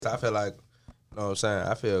I feel like, you know what I'm saying?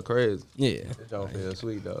 I feel crazy. Yeah. It don't feel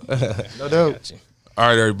sweet, though. No doubt. All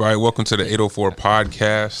right, everybody. Welcome to the 804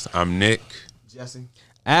 podcast. I'm Nick. Jesse.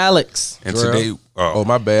 Alex. And Drell. today... Oh,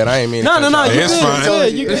 my bad. I ain't mean to No. cut You It's good. fine. You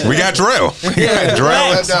good. You good. We got Drell. We got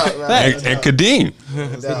Drell Facts. and Kadeem.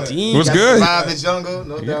 Kadeem. What's Got good? Live the jungle,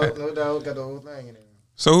 no doubt. Got the whole thing in there.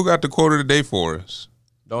 So who got the quote of the day for us?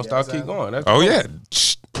 Don't stop, keep going. That's Oh, the yeah.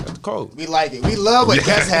 That's the code. We like it. We love when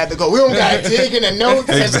guests had to go. We don't got to dig in the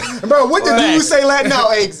notes. Bro, what did you say?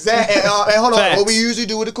 No, exactly. And hold on. Facts. What we usually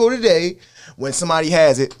do with the quote today, when somebody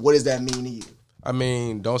has it, what does that mean to you? I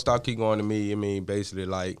mean, don't stop, keep going to me. I mean, basically,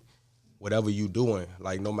 like, whatever you doing,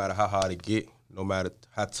 like, no matter how hard it get, no matter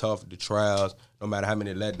how tough the trials, no matter how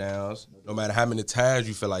many letdowns, no matter how many times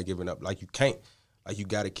you feel like giving up, like, you can't. Like, you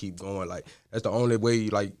got to keep going. Like, that's the only way,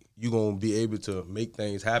 like, you going to be able to make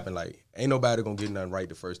things happen. Like, ain't nobody going to get nothing right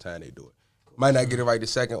the first time they do it. Might not get it right the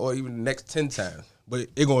second or even the next 10 times. But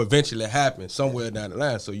it going to eventually happen somewhere down the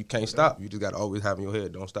line. So you can't stop. You just got to always have in your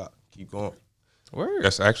head, don't stop. Keep going. Word.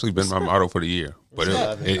 That's actually been my motto for the year. But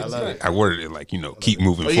I worded it like, keep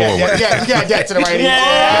moving forward. Yeah, you got to get to the right end.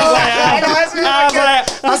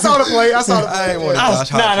 I saw the play. I ain't want to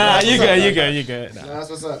touch Nah. You good. Nah. That's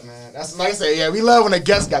what's up, man. That's like I say. Yeah, we love when a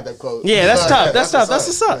guest got that quote. Yeah, that's tough. That's tough. That's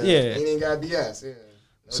what's up. Yeah. He ain't got BS. Yeah.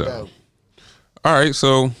 No doubt. All right,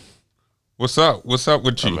 so what's up? What's up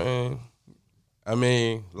with you? I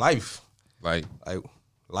mean, life. Like,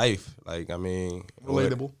 Life. Like, I mean.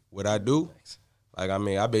 Relatable. What I do. Like, I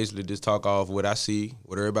mean, I basically just talk off what I see,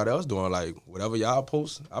 what everybody else doing. Like, whatever y'all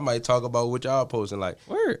post, I might talk about what y'all posting. Like,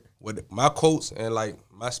 Word. what my quotes and, like,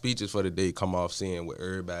 my speeches for the day come off seeing what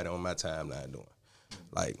everybody on my timeline doing.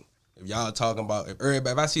 Like, if y'all talking about,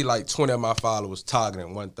 if I see, like, 20 of my followers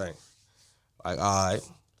targeting one thing, like, all right,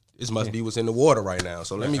 this must be what's in the water right now.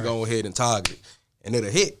 So let me go ahead and target it. And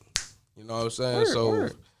it'll hit. You know what I'm saying?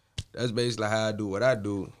 Word. That's basically how I do what I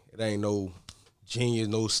do. It ain't no genius,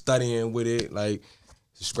 no studying with it. Like,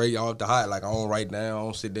 straight off the hot. Like, I don't write down, I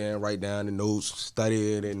don't sit there and write down the notes,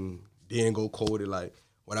 study it, and then go code it. Like,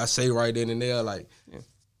 what I say right then and there, like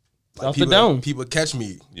Off the dome. People catch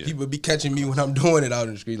me. Yeah. People be catching me when I'm doing it out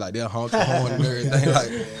in the street. Like, they'll honk the horn and everything. Like,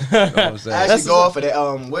 you know what I'm saying? I actually go off of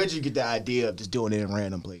that. Where'd you get the idea of just doing it in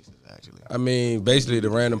random places, actually? I mean, basically, the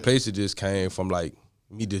random places just came from, like,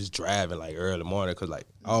 me just driving, like, early morning. Because, like,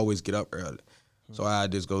 I always get up early. So I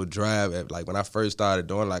just go drive at, like, when I first started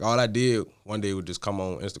doing, like, all I did one day was just come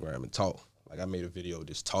on Instagram and talk. Like, I made a video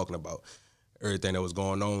just talking about everything that was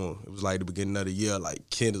going on. It was like the beginning of the year, like,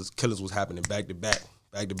 killers was happening back to back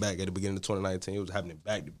at the beginning of 2019. It was happening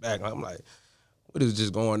back to back. I'm like, what is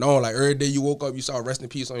just going on? Like, every day you woke up, you saw rest in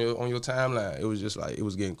peace on your timeline. It was just like, it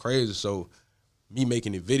was getting crazy. So me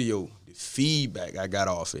making the video, the feedback I got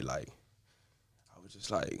off it, like, I was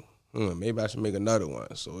just like, maybe I should make another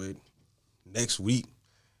one. So next week,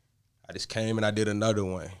 I just came and I did another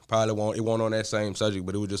one. Probably it won't on that same subject,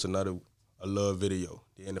 but it was just a love video.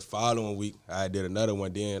 Then the following week, I did another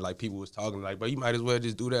one. Then, like, people was talking, like, bro, you might as well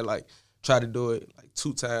just do that. Like, try to do it, like,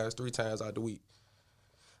 2 times, 3 times out the week.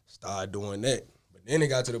 Started doing that. But then it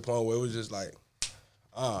got to the point where it was just like,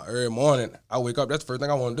 every morning, I wake up, that's the first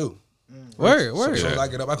thing I want to do. Word. So as I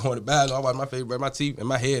get up, I go in the bathroom, I watch my face, brush my teeth. In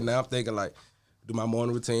my head now, I'm thinking, like, do my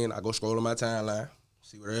morning routine. I go scroll on my timeline,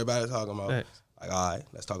 see what everybody's talking about. Thanks. Like, all right,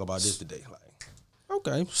 let's talk about this today. Like,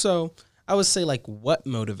 Okay. So I would say, like, what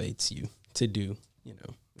motivates you to do,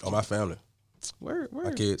 my family, Word.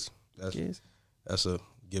 my kids. Kids. That's a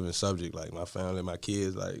given subject. Like, my family, my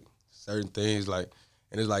kids, like, certain things, like,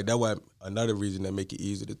 and it's like, that was another reason that make it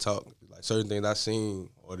easy to talk. Like, certain things I seen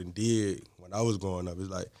or did when I was growing up, it's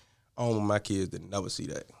like, I don't want my kids to never see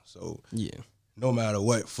that. So, Yeah. no matter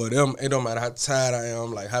what, for them, it don't matter how tired I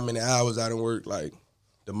am, like, how many hours I done work, like,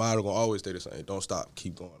 the motto gonna always stay the same. Don't stop,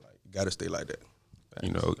 keep going. Like, you gotta stay like that.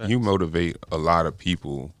 you motivate a lot of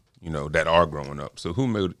people, that are growing up. So who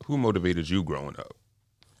motivated you growing up?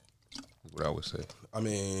 That's what I would say. I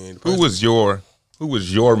mean, Who was your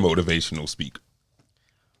motivational speaker?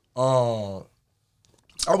 I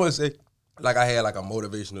would say, like, I had, like, a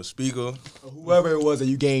motivational speaker. Whoever it was that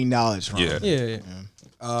you gained knowledge from. Yeah.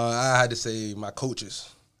 I had to say my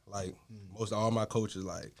coaches, like, most of all my coaches,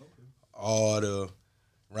 like, all the,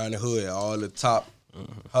 around the hood, all the top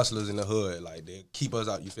hustlers in the hood, like, they keep us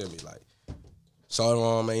out, you feel me? Like,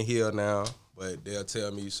 Solomon ain't here now, but they'll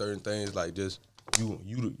tell me certain things, like, just, you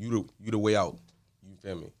the way out, you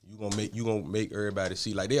feel me? You gonna make everybody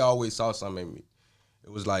see, like, they always saw something in me.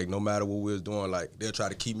 It was like, no matter what we was doing, like, they'll try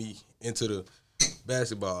to keep me into the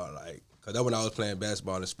basketball, like, because that's when I was playing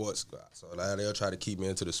basketball in the sports squad. So, like, they'll try to keep me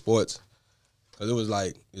into the sports. Because it was,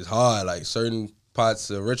 like, it's hard. Like, certain parts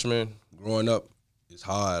of Richmond, growing up, it's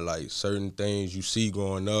hard. Like certain things you see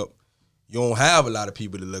growing up, you don't have a lot of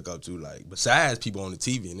people to look up to, like besides people on the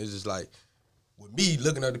TV. And it's just like with me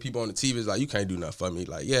looking at the people on the TV, it's like you can't do nothing for me.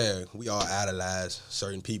 Like, yeah, we all idolize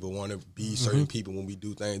certain people, want to be certain people when we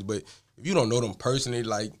do things, but if you don't know them personally,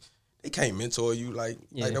 like they can't mentor you. Like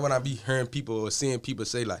when I be hearing people or seeing people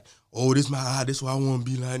say like, "Oh, this my eye, this why I want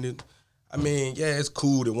to be like this." I mean, yeah, it's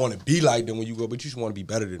cool to want to be like them when you go, but you just want to be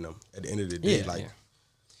better than them at the end of the day.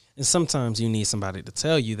 And sometimes you need somebody to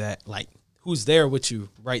tell you that, like, who's there with you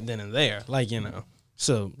right then and there. Like, you know,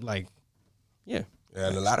 so, like, yeah.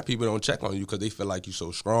 And a lot of people don't check on you because they feel like you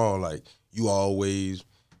so strong. Like, you always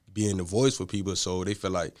being the voice for people, so they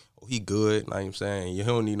feel like, oh, he good. Like I'm saying, you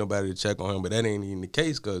don't need nobody to check on him, but that ain't even the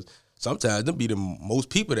case because sometimes them be the most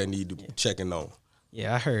people that need to be checking on.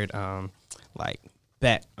 Yeah, I heard, like,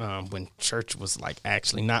 back when church was, like,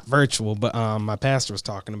 actually not virtual, but my pastor was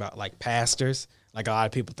talking about, like, pastors. Like, a lot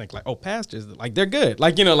of people think, like, oh, pastors, like, they're good.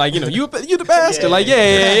 Like, you know, you the pastor. Like,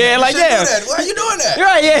 yeah. Like, yeah. Why are you doing that?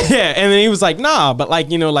 Right, yeah. And then he was like, nah, but,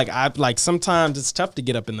 like, you know, like, sometimes it's tough to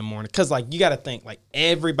get up in the morning because, like, you got to think, like,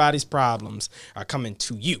 everybody's problems are coming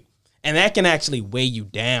to you. And that can actually weigh you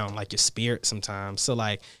down, like, your spirit sometimes. So,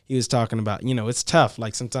 like, he was talking about, you know, it's tough.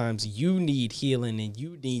 Like, sometimes you need healing and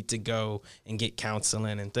you need to go and get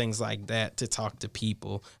counseling and things like that to talk to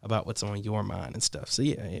people about what's on your mind and stuff. So,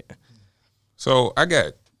 yeah. So I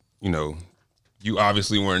got, you know, you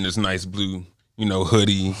obviously wearing this nice blue, you know,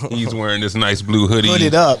 hoodie. He's wearing this nice blue hoodie.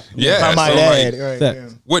 Hooded up. Yeah. By my so dad. like, Right, yeah.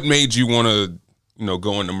 what made you want to, you know,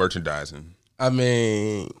 go into merchandising? I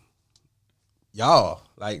mean, y'all,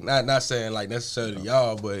 like, not saying, like, necessarily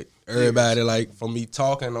y'all, but everybody, like, from me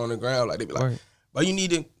talking on the ground, like, they be like, Right. but you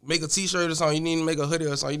need to make a T-shirt or something. You need to make a hoodie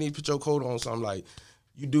or something. You need to put your coat on something. Like,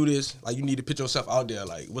 you do this, like, you need to put yourself out there.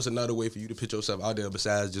 Like, what's another way for you to put yourself out there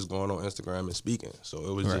besides just going on Instagram and speaking? So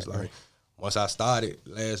it was just like, once I started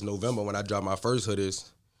last November when I dropped my first hoodies,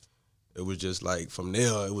 it was just like, from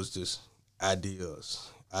there, it was just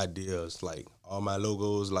ideas. Like, all my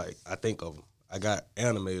logos, like, I think of them. I got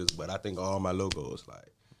animators, but I think of all my logos,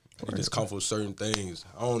 like, it just come from certain things.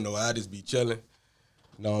 I don't know, I just be chilling.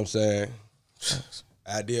 You know what I'm saying?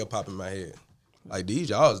 Idea pop in my head. Like, these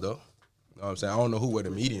y'all's, though. You know what I'm saying? I don't know who wear the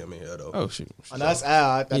medium in here, though. Oh, shoot. Oh, that's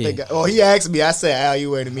Al. I think. Oh, he asked me. I said, Al,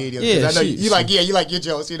 you wear the medium. Yeah, I know shoot, you like your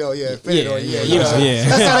jokes. You know, fit it on. Yeah.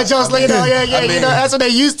 That's how the jokes. You know, you know, that's what they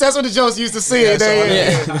used. That's what the jokes used to see.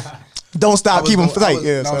 Don't stop, keep them tight.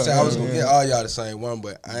 I was gonna get all y'all the same one,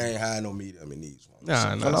 but I ain't had no medium in these ones.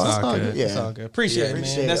 Nah, it's all good. It's all good. Appreciate it,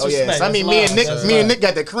 man. That's respect. I mean, me and Nick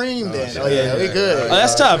got the cream then. We good. Oh,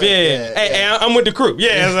 that's tough. Yeah. Hey, I'm with the crew.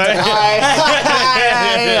 Yeah.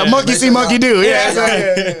 Monkey see, monkey do.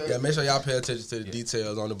 Yeah, make sure y'all pay attention to the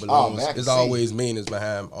details on the balloons. Man, it's always meanings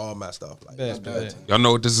behind all my stuff. Like, Y'all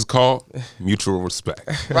know what this is called? Mutual respect.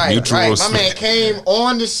 Right. Mutual respect. My man came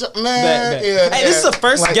on the show, man. Hey, this is the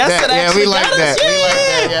first guest that actually got us.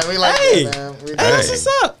 We like that, man. Hey, that's what's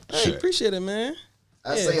up. Hey, appreciate it, man.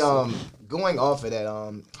 I say, going off of that,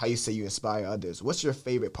 how you say you inspire others. What's your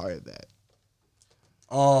favorite part of that?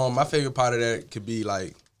 My favorite part of that could be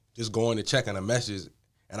like just going and checking a message,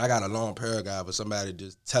 and I got a long paragraph of somebody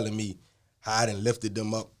just telling me how I done lifted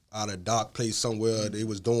them up out of a dark place somewhere they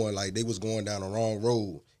was doing, like they was going down the wrong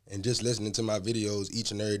road, and just listening to my videos each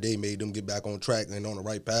and every day made them get back on track and on the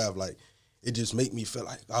right path. Like, it just make me feel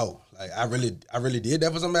like, oh, like I really did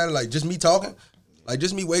that for somebody. Like, just me talking. Like,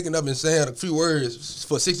 just me waking up and saying a few words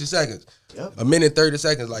for 60 seconds, a minute, 30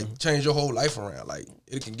 seconds, like, change your whole life around. Like,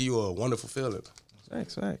 it can give you a wonderful feeling.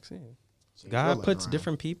 Facts, yeah. God puts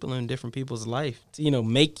different people in different people's life to, you know,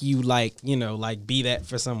 make you, like, you know, like, be that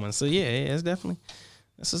for someone. So, yeah, it's definitely,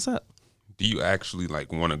 that's what's up. Do you actually,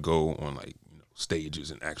 like, want to go on, like, you know,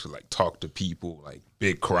 stages and actually, like, talk to people, like,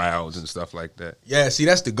 big crowds and stuff like that? Yeah, see,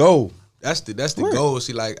 that's the goal. That's the goal.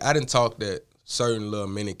 See, like, I didn't talk that certain little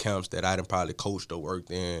mini camps that I done probably coached or worked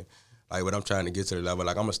in. Like, when I'm trying to get to the level,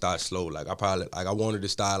 like, I'm gonna start slow. Like, I wanted to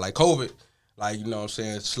start like COVID, like, you know what I'm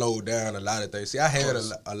saying, slow down a lot of things. See, I had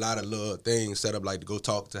a lot of little things set up, like to go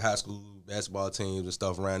talk to high school basketball teams and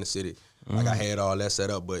stuff around the city. Like, I had all that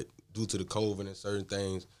set up, but due to the COVID and certain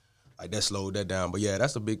things, like, that slowed that down. But yeah,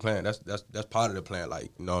 that's a big plan. That's part of the plan.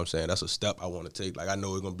 Like, you know what I'm saying, that's a step I want to take. Like, I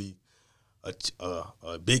know it's gonna be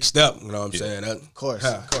a big step, you know what I'm saying? Of course.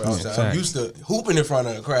 I'm used to hooping in front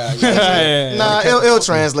of the crowd. You know Nah, it'll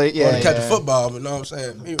translate. Yeah, catch the football, but you know what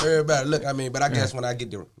I'm saying? Everybody look, I mean, but I guess when I get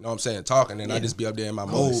to, you know what I'm saying, talking, and I just be up there in my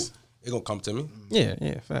mode, it gonna come to me.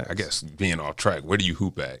 Yeah, facts. I guess being off track, where do you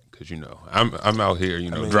hoop at? Because I'm out here,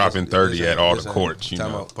 dropping 30 at all the courts.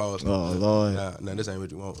 Time out, pause. Oh Lord. Nah, this ain't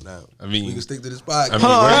what you want. Now, I mean, we can stick to this podcast.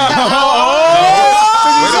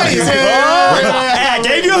 I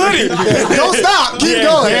gave you a hoodie. Don't stop. Keep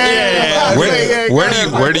going.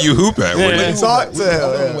 Where do you hoop at? Talk to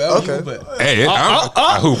him. Okay. Hey,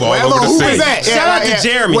 I hoop all over the city. Shout out to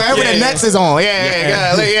Jeremy. Wherever the Nets is on.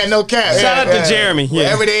 Yeah, no cap. Shout out to Jeremy. Yeah.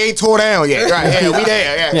 Wherever they ain't tore down yet. Right. Yeah, we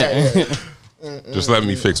there. Yeah. Just let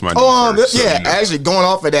me fix my knee first, Actually, going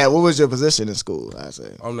off of that, what was your position in school? I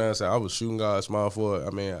say I'm not saying I was shooting guard, small forward.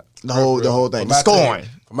 I mean, the whole thing, the scoring.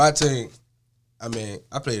 For my team, I mean,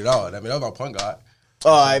 I played it all. I mean, that was my point guard.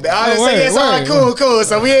 All right, I was saying, all right, cool.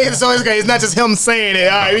 So we ain't, so it's not just him saying it.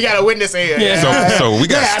 All right, we got a witness here. Yeah. So we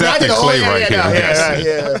got Steph and Clay right here.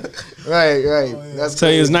 Right. That's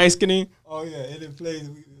so he was nice, skinny. Oh yeah, any plays,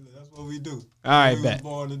 that's what we do. All right, we bet. was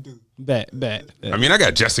born to do. Bet. I mean, I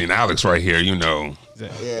got Jesse and Alex right here.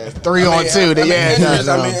 Yeah, 3 on 2.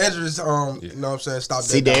 Idris, you know what I'm saying? Stop that.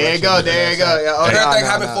 See, there you go. Everything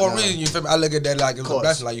happened for a reason. You feel me? I look at that like it was a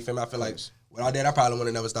blessing. Like, you feel me? I feel like without that, I probably would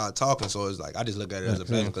have never started talking. So it's like I just look at it as a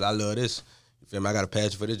blessing because I love this. You feel me? I got a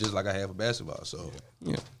passion for this just like I have for basketball. So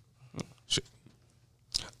yeah.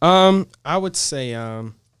 I would say,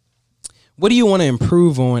 what do you want to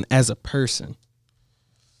improve on as a person?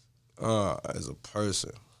 As a person,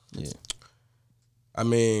 yeah. I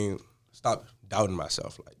mean, stop doubting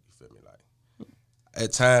myself. Like, you feel me? Like,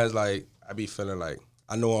 at times, like I be feeling like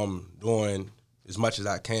I know I'm doing as much as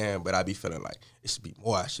I can, but I be feeling like it should be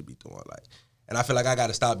more I should be doing. Like, and I feel like I got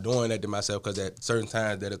to stop doing that to myself because at certain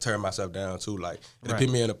times that'll turn myself down too. Like, it'll put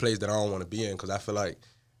me in a place that I don't want to be in because I feel like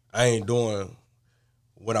I ain't doing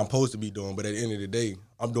what I'm supposed to be doing, but at the end of the day,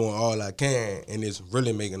 I'm doing all I can, and it's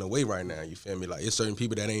really making a way right now. You feel me? Like, it's certain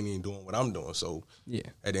people that ain't even doing what I'm doing. So,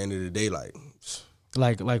 at the end of the day, like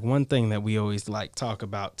one thing that we always like talk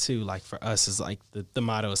about too, like for us is like the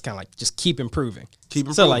motto is kind of like just keep improving. Keep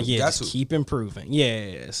improving. So like just keep improving.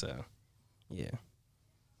 Yeah. So yeah.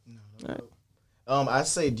 I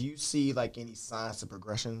say, do you see like any signs of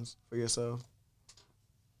progressions for yourself?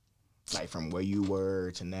 Like from where you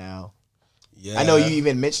were to now? Yeah. I know you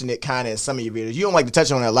even mentioned it kind of in some of your videos. You don't like to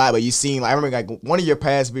touch on it a lot, but you seen, like, I remember like one of your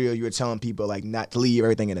past videos, you were telling people like not to leave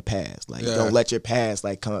everything in the past. Like, don't let your past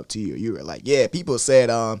like come up to you. You were like, people said,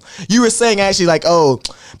 you were saying actually like,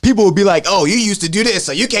 people would be like, you used to do this,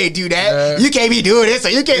 so you can't do that. You can't be doing this, so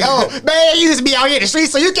you can't. Man, you used to be out here in the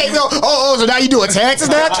streets, so you can't go. So now you doing taxes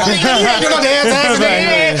now? You ain't doing no damn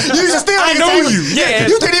taxes. You used to still. I know you. Yeah.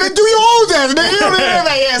 You didn't even do your own taxes. You know what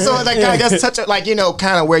I mean? So it's like kind of just touch it, like,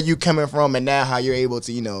 kind of where you coming from and now how you're able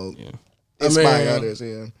to, inspire others.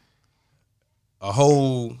 Yeah. A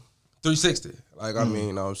whole 360. Like, I mean,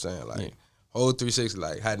 you know what I'm saying? Like, whole 360.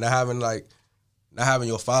 Like, not having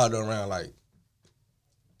your father around, like,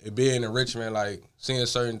 it being in Richmond, like, seeing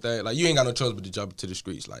certain things. Like, you ain't got no choice but to jump into the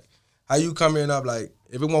streets. Like, how you coming up, like,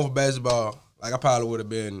 if it weren't for basketball, like, I probably would have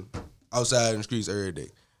been outside in the streets every day.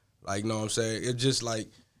 Like, you know what I'm saying? It's just, like,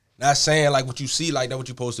 not saying, like, what you see, like, that's what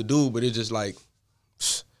you're supposed to do, but it's just, like,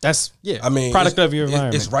 that's I mean, product of your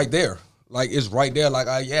environment. It's right there. Like, it's right there. Like,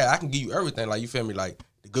 I can give you everything. Like, you feel me? Like,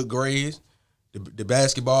 the good grades, the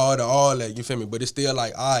basketball, the all that. You feel me? But it's still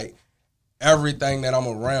like, everything that I'm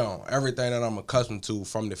around, everything that I'm accustomed to,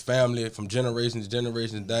 from the family, from generations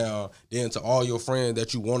down, then to all your friends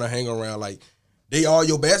that you want to hang around. Like, they all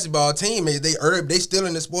your basketball teammates. They still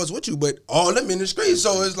in the sports with you, but all of them in the streets.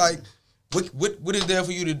 So it's like, what is there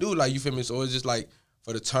for you to do? Like, you feel me? So it's just like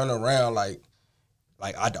for the turnaround, like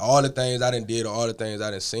all the things I done did, or all the things I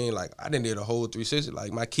done seen, like I done did a whole 360.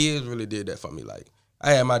 Like, my kids really did that for me. Like,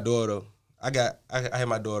 I had my daughter, I had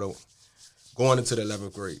my daughter going into the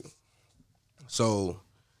 11th grade. So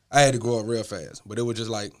I had to grow up real fast. But it was just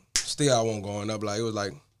like, still I wasn't growing up. Like, it was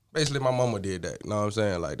like, basically my mama did that. You know what I'm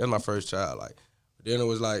saying? Like, that's my first child. Like, then it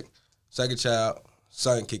was like, second child,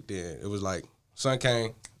 son kicked in. It was like, son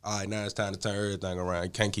came, all right, now it's time to turn everything around. You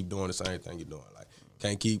can't keep doing the same thing you're doing. Like,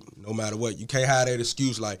 can't keep, no matter what. You can't have that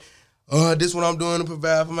excuse like, this what I'm doing to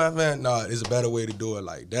provide for my family. No, it's a better way to do it.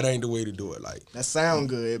 Like, that ain't the way to do it. Like, that sound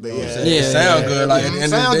good, but it sound good. Like, at the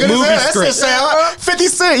end of the day, movie script. 50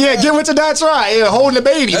 Cent, get what you not try. Holding the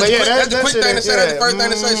baby. That's the quick thing to say. That's the first thing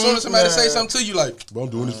to say. As soon as somebody say something to you, like, I'm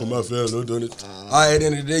doing this for my family. I'm doing this. All right, at the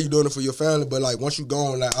end of the day, you're doing it for your family. But like, once you go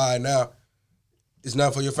on, like, all right, now it's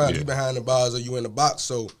not for your family. You behind the bars or you in the box.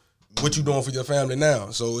 So what you doing for your family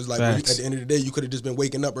now? So it's like, at the end of the day, you could have just been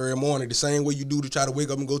waking up every morning the same way you do to try to wake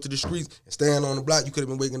up and go to the streets and stand on the block. You could have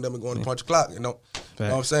been waking up and going to punch a clock. You know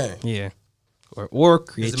what I'm saying? Yeah. Or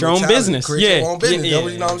create your own business. Create your own business. Yeah.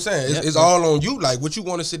 You know what I'm saying? It's all on you. Like, what you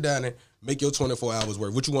want to sit down and make your 24 hours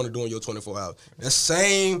work. What you want to do in your 24 hours. That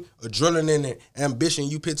same adrenaline and ambition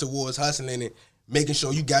you put towards hustling and making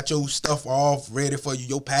sure you got your stuff all ready for you,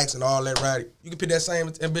 your packs and all that right. You can put that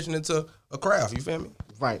same ambition into a craft. You feel me?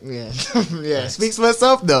 Right, yeah. Yeah, it speaks for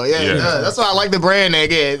itself, though. Yeah, it does. That's why I like the brand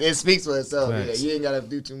name. Yeah, it speaks for itself. Yeah, you ain't got to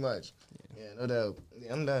do too much. Yeah, no doubt.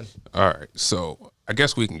 Yeah, I'm done. All right, so I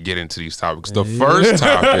guess we can get into these topics. The first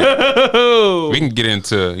topic, we can get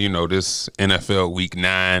into, this NFL Week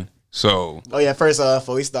 9. So, First off,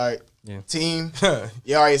 before we start, team,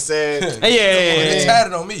 you already said. It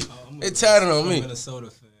tatted on me. It tatted on me. Minnesota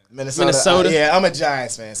fan. Minnesota. Yeah, I'm a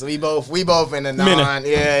Giants fan, so we both in the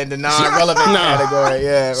non-relevant category.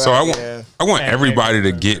 Yeah, right, so I want everybody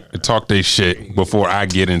to talk their shit before I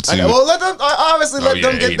get into. Well, let them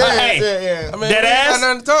get theirs. Hey, I mean, that ass. got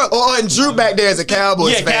nothing to talk. Oh, and Drew back there is a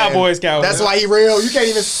Cowboys fan. Cowboys. That's why he real. You can't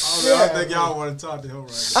even. I think y'all want to talk to him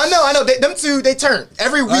right now. I know. Them two, they turn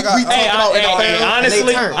every week. We talk about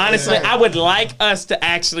NFL. Honestly, I would like us to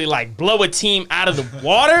actually blow a team out of the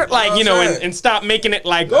water, and stop making it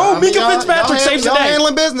Mika Fitzpatrick saves the day.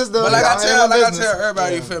 Handling business though. But I tell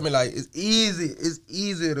everybody, you feel me? Like, it's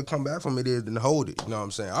easier to come back from it than to hold it. You know what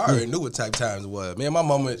I'm saying? I already knew what type of times it was. Man, my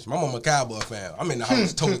mama a Cowboy fan. I'm in the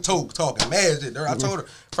house toe talking mad shit. I told her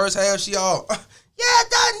first half she all done.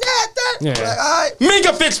 Like, all right.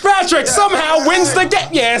 Mika Fitzpatrick somehow wins the game.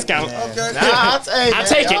 Yeah, it's count. Okay. I'll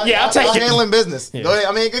take it. Yeah, I'll take it. Handling business. Yeah. Go ahead.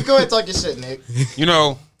 I mean, go ahead and talk your shit, Nick.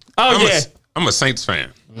 I'm a Saints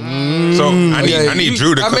fan. So I need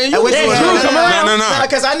Drew to come. Drew come around. No.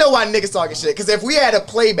 Because I know why niggas talking shit. Because if we had a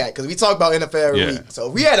playback, because we talk about NFL every week. So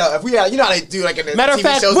if we had, you know how they do in the matter of TV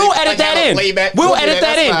fact, shows, we'll edit that in. We'll edit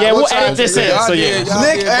that in. Yeah, we'll edit this in. So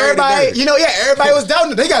Nick, everybody, everybody was down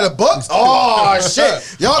there. They got the Bucks. Oh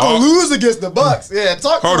shit, y'all gonna lose against the Bucks. Yeah,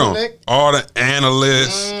 talk to me, Nick. All the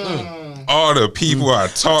analysts. All the people I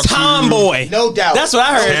talk to. Tomboy. No doubt. That's what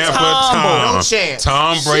I heard. Tampa No chance.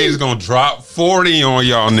 Tom Brady's going to drop 40 on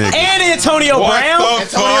y'all niggas. And Antonio Brown.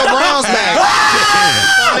 Antonio Brown's back.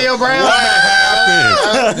 Antonio Brown's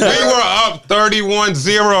back. We were up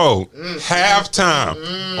 31-0 halftime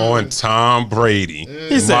on Tom Brady.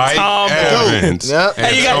 He said Mike Tom Evans, Yep.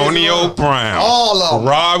 Antonio Brown, all of them.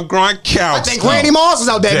 Rob Gronkowski. I think Randy Moss was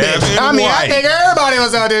out that bitch. I think everybody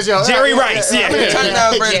was out there, show. Jerry Rice.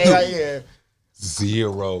 Yeah.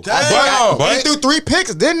 0. But he threw 3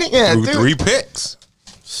 picks, didn't he? Yeah, threw 3 picks.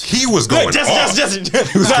 He was going off. Jesse. Yeah,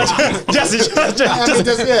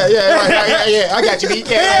 I got you. What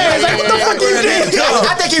the fuck you did?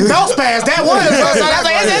 I think he bounce passed that one. I was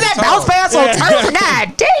like, is that bounce pass on turf?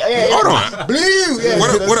 God damn. Hold on.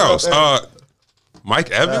 Blue. What else? Mike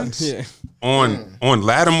Evans on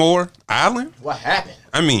Lattimore Island. What happened?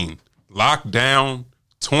 I mean, lockdown.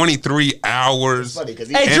 23 hours. Hey,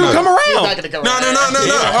 Drew, come around. No.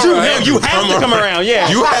 Drew, you have to come around.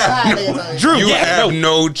 Yeah. You have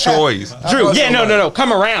no choice. Drew, no.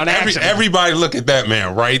 Come around. Everybody look at that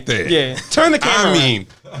man right there. Yeah. Turn the camera around.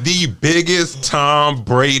 The biggest Tom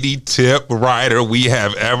Brady tip writer we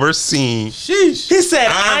have ever seen. Sheesh. He said,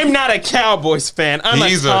 I'm not a Cowboys fan.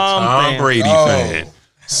 He's a Tom Brady fan.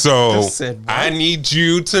 So I need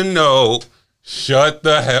you to know. Shut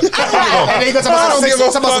the hell up. I don't give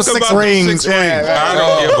a fuck about the 6 rings. I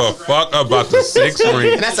don't give a fuck about the 6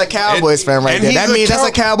 rings. And that's a Cowboys fan right there. That means that's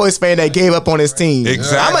a Cowboys fan that gave up on his team.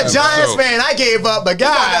 Exactly. I'm a Giants fan. I gave up, but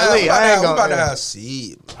golly, I ain't about to gonna. have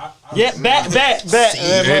seed. Yeah, bet.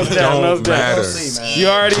 It don't matter. You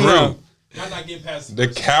already know. Y'all not getting past the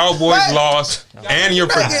Cowboys lost, and your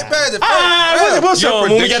prediction. We'll show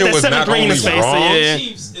him when we get that 7th ring in his face. Yeah.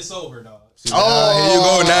 Chiefs, it's over, dog. Here you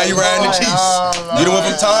go. Now you riding the Chiefs. You done went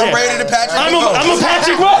from Tom Brady to Patrick. I'm a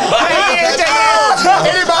Patrick Mahomes.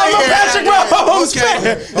 Anybody? I'm a Patrick Mahomes.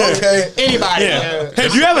 Okay. Anybody? Hey,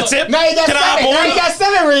 do you have a tip? Now you got 7. Now you got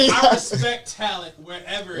 7 rings. I respect talent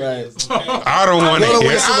wherever it is. Okay? I don't want to hear. You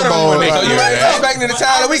respecting the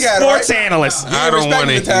talent we got, Sports analyst. I don't want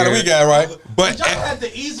to hear. The talent we got, right? But y'all had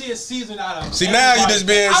the easiest season out of. See, now you just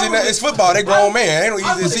being. See, now it's football. They grown man. Ain't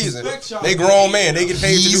no easy season. They grown man. They get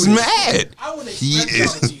paid to do this. He's mad. He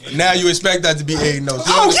is. Now you expect that to be 8-0.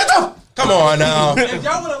 Oh, get the. Come on now. If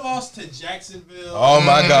y'all would have lost to Jacksonville. Oh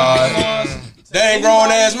my God. They ain't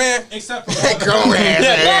grown ass man. Except for Grown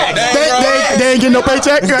ass. They ain't getting no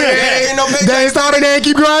paycheck. They ain't no paycheck. They ain't starting. They ain't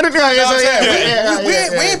keep grinding. We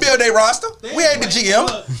ain't build their roster. We ain't the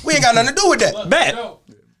GM. We ain't got nothing to do with that. Bet.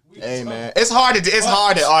 Hey man, it's hard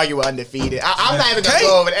to argue with undefeated. I'm not even gonna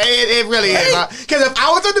go over it. It really is. Because if I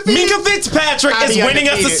was undefeated, Minka Fitzpatrick I'd is be winning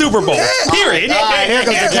us the undefeated. Super Bowl. Period. All right, here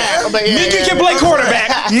comes the cap. But Minka can play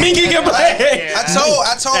quarterback. Minka can play. I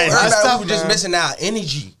told everybody tough, we were just man. missing our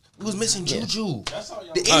energy. We was missing Juju.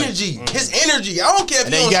 The energy. His energy. I don't care if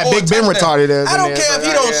And he then don't you got score Big a Ben touchdown. retarded. I don't care if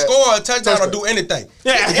he don't score a touchdown or do anything.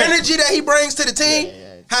 Yeah. His energy that he brings to the team,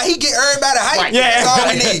 how he get everybody hyped, Yeah. that's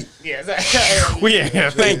all we need. Yeah,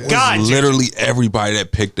 thank God. Literally everybody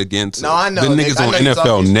that picked against No, I know. the Nick. niggas I on know you NFL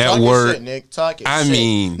talking Network. shit, Nick. Talking I shit.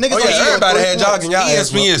 mean, Niggas Oh like, yeah, everybody had jogging y'all.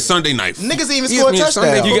 ESPN Sunday night. Niggas even ESPN scored a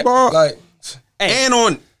Sunday touchdown. football. Like, And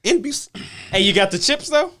on NBC. Hey, you got the chips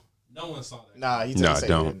though? No one saw that. Nah, he No, say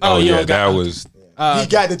don't. Oh, Oh, you yeah, don't got- that was. He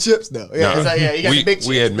got the chips though. Yeah, No. he got the big chips.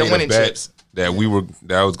 We had the made a winning bet chips. that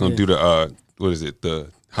I was gonna do the what is it, the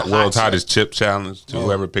world's hottest chip challenge to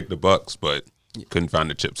whoever picked the Bucks, but couldn't find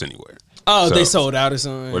the chips anywhere. Oh, So- they sold out or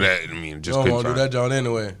something. Well, that, I mean, just don't couldn't want to do find that, it. John,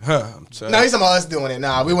 anyway. Huh? I'm telling No, you. he's talking about us doing it.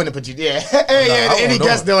 Nah, we wouldn't put you. Yeah, hey, I any won't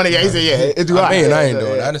guest do it. doing it? Yeah, he said, yeah, it do. I mean, I ain't Yeah,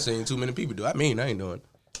 doing it. yeah. I done seen too many people do it. I mean, I ain't doing it.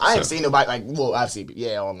 I ain't seen nobody I've seen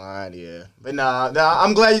people, online, yeah. But nah,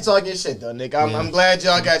 I'm glad you talking shit though, Nick. I'm glad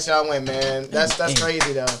y'all got y'all win, man. That's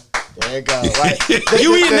crazy though. There you go. Like,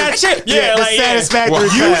 You eating that chip? Yeah, the like, yeah. satisfactory. You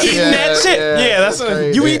clap. eating that chip? Yeah, that's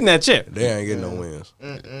crazy. you eating that chip. They ain't getting no wins.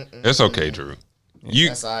 It's okay, Drew.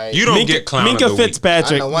 That's all right. You don't get clown Minka of the week.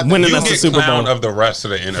 Fitzpatrick I know one thing. winning You us the get Super clown Bowl. of the rest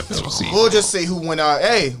of the NFL season. We'll just see who win our.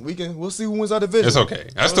 Hey, we'll see who wins our division. It's okay.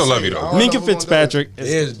 I still love you though. Minka Fitzpatrick.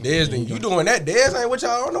 is- Dez, you doing that? Dez ain't what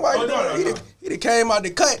y'all. I don't know why you doing it. He done came out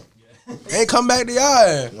the cut. Ain't come back to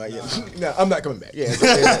y'all. Like, yeah. No, I'm not coming back. Yeah.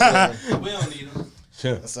 We don't need him.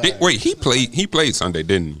 Wait, he played Sunday,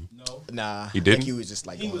 didn't he? No. Nah, He I didn't? think he was just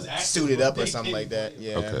like was active, suited but up or they something like didn't that. play.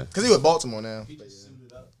 Yeah, Okay. because he with Baltimore now. He just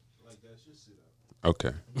suited up like that. Just suit up. Okay.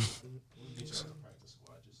 Practice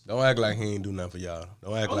squad. Just Don't act like he ain't do nothing for y'all.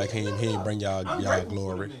 Don't act like he ain't bring y'all I'm y'all grateful for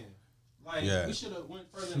glory. the man. Like Yeah. we should have went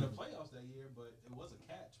further in the playoffs that year, but it was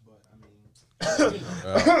a catch. But I mean, you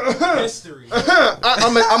know, history.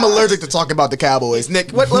 I'm allergic to talking about the Cowboys.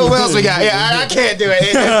 Nick, what else we got? Yeah, I can't do it.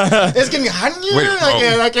 It's getting hot. Wait,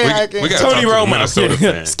 I can't. We got Tony to talk Romo. to the Minnesota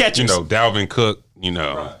Yeah. fans. Skechers. You know, Dalvin Cook. You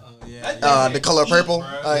know, The color purple,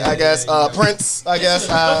 I guess. Prince, I guess.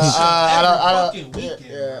 I don't.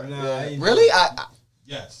 Yeah. Really?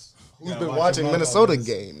 Yes. Who's been watching Minnesota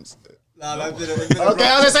games? Nah, that did Okay,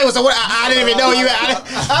 I was gonna say, so what? I didn't even know you.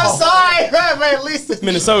 I'm sorry, man. At least,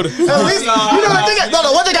 Minnesota. you know the thing.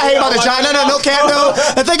 No, one thing I hate about the Giants. No cap though.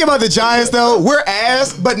 The thing about the Giants though, we're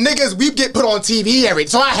ass, but niggas, we get put on TV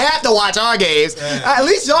so I have to watch our games. At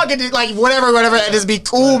least y'all can do like whatever, and just be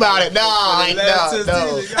cool about it. No.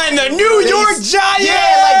 And the New York Giants. Yeah,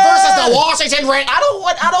 like versus the Washington Red. I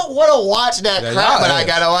don't want to watch that crap, y'all but I ass.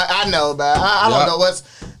 gotta. I know, man. I don't know what's.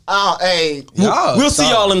 Hey, We'll see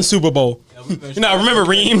y'all in the Super Bowl. You know, remember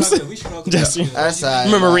Reams? Jesse. that's all right.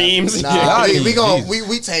 Remember Reams? Nah, Yeah.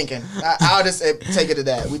 we tanking. I'll just take it to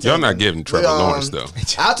that. We y'all tanking. not giving Trevor Lawrence though.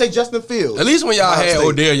 I'll take Justin Fields. At least when y'all had State.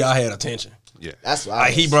 Odell, y'all had attention. Yeah. That's why.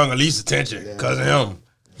 Like he brought at least attention because of him.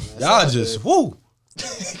 Y'all just woo.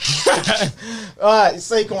 All right,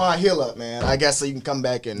 Saquon, heal up, man. I guess so you can come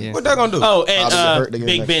back and. What that gonna do? Oh, Probably get hurt and again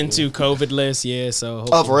Big next Ben year. too, COVID list. Yeah, so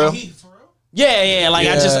Oh, for real? For real? yeah. Like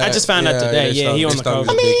I just found out today. Yeah, he on the COVID.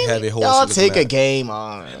 Big heavy horse. Y'all looking take a at. game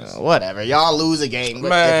on whatever. Y'all lose a game. What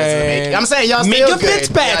Man. difference does it make? I'm saying y'all still Minka good.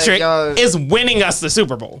 Fitzpatrick Y'all- is winning us the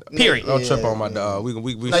Super Bowl. Period. Don't trip on my dog. We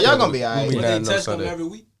No, y'all gonna be all right. We But not they no test them Sunday. every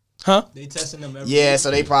week. Huh? They testing them every Yeah, week.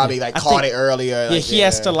 so they probably like I caught think- it earlier. Yeah, Like, he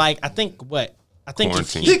has to like. I think if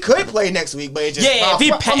Quarantine. He could play next week, but it just Yeah, if he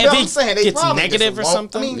they gets probably negative just or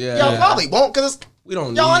won't. something. I mean, Yeah. y'all probably won't because We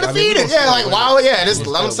don't. y'all need, undefeated. we Yeah, gonna like still wow, win. yeah, just We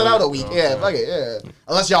let them still sit out a win. week. Yeah, fuck it, yeah.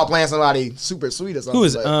 Unless y'all playing somebody super sweet or something. Who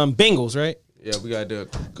is it? but- Bengals, right? Yeah, we got to.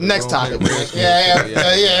 Next topic.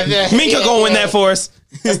 Yeah. Minka gonna win that for us.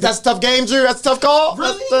 That's a tough game, Drew. That's a tough call.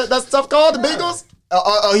 Really? That's a tough call. The Bengals.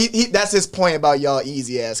 He that's his point about y'all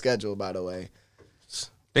easy ass schedule. By the way,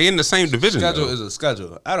 They in the same division. Schedule though. is a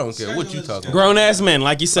schedule. I don't care what you talking about. Grown ass men,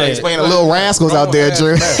 like you said. he's playing a little rascals out there,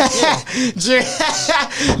 Drew.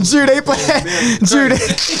 Drew, they playing. Drew,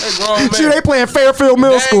 they playing Fairfield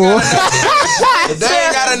Middle School. They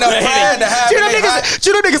ain't got enough pride to have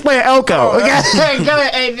Drew, them niggas playing Elko. Okay, go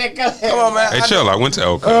ahead, hey, Nick, go ahead. Come on, man. Hey, chill. I went to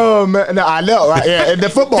Elko. Oh man, no, I know, right? Yeah, and the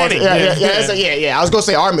football. Did Yeah, it? yeah. I was gonna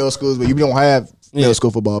say our middle schools, but you don't have middle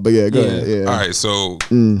school football. But yeah, go ahead. Yeah. All right, so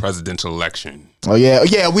presidential election. Oh yeah,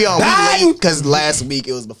 we late because last week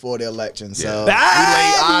it was before the election, so we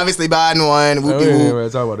late. Obviously Biden won. We Whoop-de-whoop. ain't ready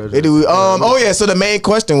to talk about that They shit. do. Oh yeah. So the main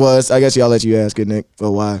question was, I guess y'all let you ask it, Nick. For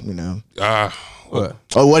why? You know. What?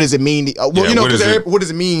 Or what does it mean? Well, Yeah, you know, what is it? what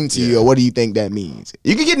does it mean to you, or what do you think that means?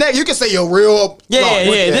 You can get that. You can say your real.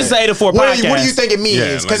 This is 8 to 4 What do podcast. you think it means?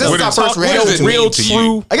 Yeah, Because like, this is our first what does reality. it mean real to you?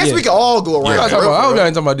 true. I guess we can all go around. I for real, was for real.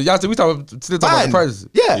 talking about y'all said we still talking about the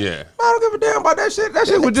presidency. Yeah. Yeah. I don't give a damn about that shit. That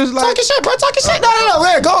shit was just like Talking shit, bro. Talking shit. No.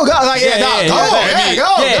 Yeah, go. Like,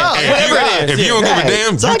 go. Whatever it is. If you don't give a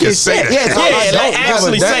damn, you can say that.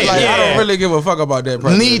 Actually say it. I don't really give a fuck about that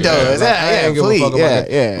president. Me does. I ain't give a fuck about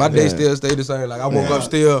that. Yeah. My day still stay the same. Like I woke up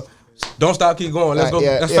still. Don't stop, keep going. Let's go.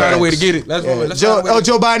 Let's find a way to get it. Let's go.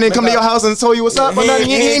 Joe Biden didn't come to your house and told you what's up or nothing?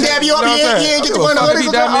 He ain't dab you up? He ain't get you one of the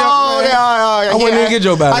hoodies? I wouldn't even get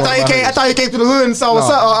Joe Biden. I thought he came to the hood and saw what's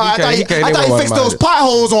up. I thought he fixed those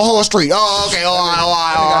potholes on Hall Street. Oh,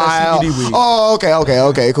 okay.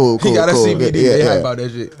 Okay. Cool. He got a CBD. They hype about that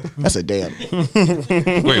shit. That's a damn.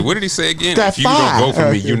 Wait, what did he say again? That If you don't vote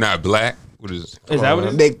for me, you're not black. What is Is that what it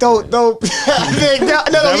is? Nick, don't. Nick,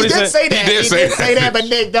 no, he did say that. He did say that. But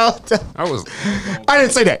Nick, don't. I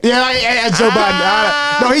didn't say that. Yeah, Joe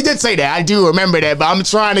Biden. No, he did say that. I do remember that, but I'm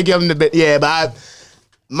trying to give him the bit. Yeah, but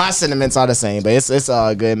my sentiments are the same. But it's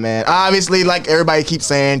all good, man. Obviously, like everybody keeps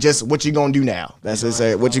saying, just what you gonna do now. That's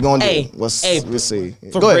it. What you gonna do? We'll see.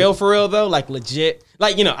 For real though, like legit,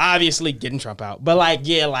 like obviously getting Trump out, but like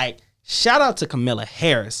shout out to Kamala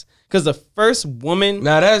Harris. Because the first woman.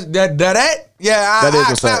 Now that that is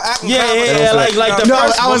what's up. Like the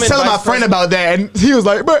first I was woman telling my vice friend about that, and he was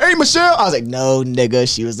like, "But hey, Michelle," I was like, "No, nigga,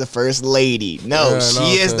 she was the first lady. No,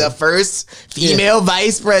 she is the first female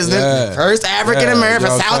vice president, first African American,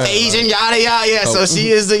 South Asian, yada yada. Yeah, so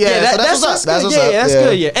she is the that's what's up. That's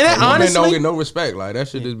good. Yeah, and that honestly don't get no respect. Like that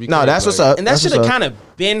shit just be no. That's what's up. And that should have kind of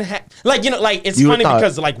been it's funny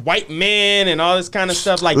because like white men and all this kind of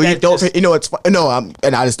stuff like that. It's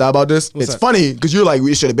and I just thought about this. It's funny because you're like,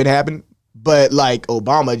 it should have been happening. But like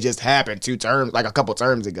Obama just happened a couple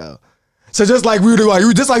terms ago. So just like we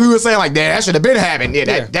were saying, like that should have been happening.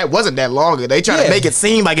 Yeah, that wasn't that long ago. They tried to make it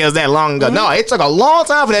seem like it was that long ago. No, it took a long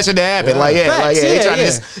time for that shit to happen.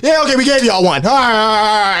 Okay, we gave y'all one. All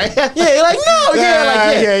right.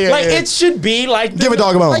 It should be like give a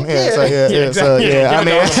dog a bone. what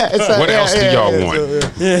else do y'all want?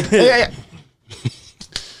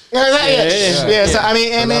 So I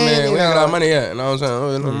mean, we got a lot of money yet. You know what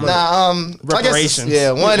I'm saying? reparations. I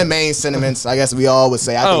guess, one of the main sentiments, I guess we all would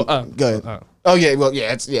say. Go ahead. We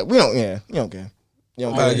don't care. You don't care. I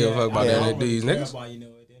don't give a fuck about that. These niggas. As long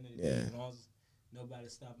as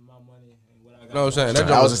nobody's stopping my money and what I got. You know what I'm saying?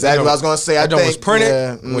 That was exactly what I was gonna say. That joint was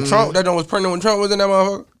printed when Trump. That joint was printed when Trump was in that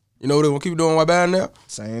motherfucker. You know what they gonna keep doing while buying now?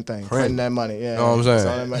 Same thing. Printing that money. Yeah. You know what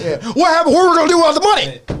I'm saying? What happened? What are we gonna do with all the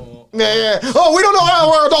money? Oh, we don't know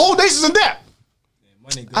how the whole nation's in debt.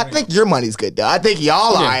 I think your money's good though. I think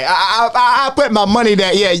y'all are. I put my money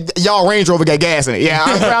that y'all Range Rover got gas in it. Yeah,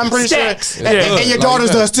 I'm pretty sure. And your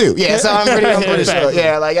daughter's does too. Yeah, so I'm pretty sure.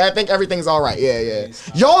 Yeah, like I think everything's all right. Yeah.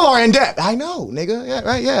 Y'all are in debt. I know, nigga. Yeah,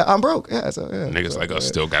 right. Yeah, I'm broke. Yeah, so Niggas like us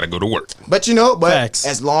still gotta go to work. But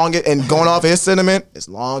as long as, and going off his sentiment, as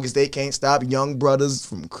long as they can't stop young brothers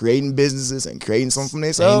from creating businesses and creating something for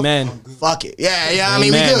themselves, amen. Fuck it. Yeah. I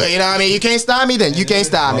mean, we good. You know what I mean? You can't stop me, then you can't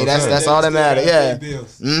stop me. That's all that matters. Yeah.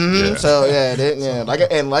 So like I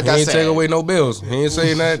ain't said, take away no bills. He ain't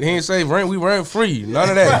say that. He ain't say rent. We rent free. None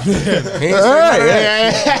of that. He ain't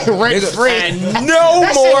say rent free. And no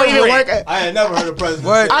more rent. I had never heard of president.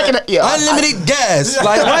 What? Unlimited gas.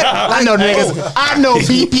 Like what? I know niggas. I know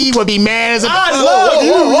BP would be mad as a. I love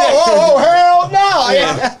you. Oh hell no!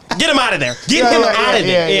 Get him out of there. Get him out of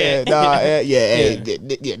there.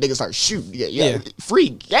 Niggas start shooting. Yeah. Free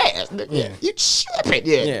gas. Yeah. You tripping.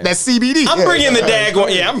 Yeah. That's CBD. I'm bringing the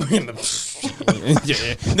daggone. Yeah, I'm bringing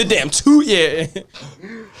the damn two. Yeah.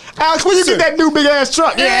 Alex, when you get that new big ass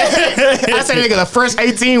truck? Yeah. I said, nigga, the first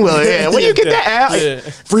 18-wheeler. Yeah. When you get that,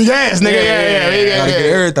 Alex? Free gas, nigga. Yeah. Gotta get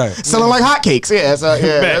everything. Selling like hotcakes. Yeah. So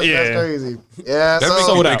that's crazy. Yeah. That makes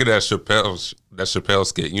me think of that Chappelle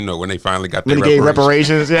skit. You know when they finally got their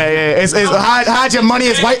reparations. Yeah. It's hide your money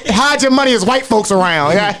as white. Hide your money as white folks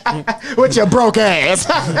around. Yeah. With your broke ass.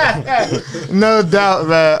 No doubt,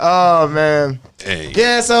 man. Oh man. Hey.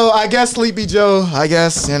 Yeah. So I guess Sleepy Joe. I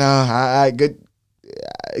guess I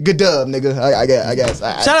good dub, nigga. I guess.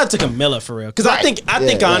 Shout out to Camilla for real, because I think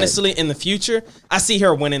honestly in the future I see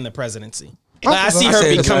her winning the presidency. Like, I see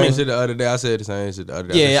her becoming. The other day, I said the same shit the other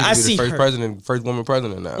day. Yeah, I see the first woman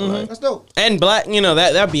president now. Like, that's dope. And black,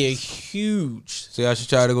 that'd be a huge. See how she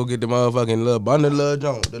tried to go get the motherfucking little bundle, little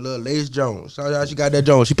Jones, the little lace Jones. Saw how she got that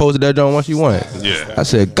Jones. She posted that Jones once she won. Yeah. I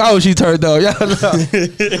said, go. She turned up.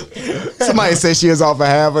 Somebody said she was off of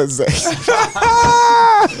half a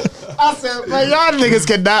I said, man, y'all niggas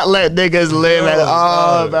cannot let niggas live at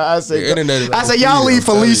all, bro. I said, y'all leave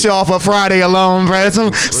Felicia off a Friday alone, bro.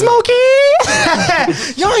 Smokey,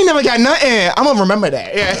 y'all ain't never got nothing. I'm gonna remember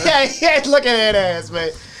that. Yeah. Look at that ass, man.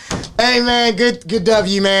 Hey, man, good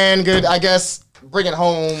W, man. Good, I guess. Bring it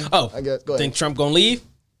home. Oh, I guess. Go ahead. Think Trump gonna leave?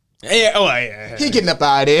 Yeah. He getting up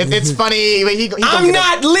out of it. It's funny. I'm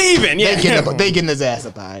not leaving. Yeah. They getting his ass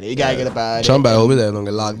up out of it. He gotta get up out of it. Trump better hope his ass don't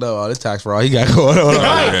get locked up. All this tax fraud he got going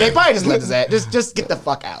on. They probably just let his ass. Just get the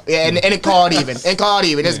fuck out. Yeah, and it call it even.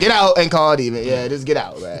 Just get out and call it even. Yeah, just get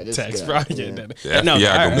out, man. Just Tax get fraud. out. Yeah. No,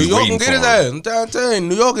 New York can get his ass. I'm telling you,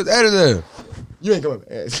 New York is at his ass. You ain't coming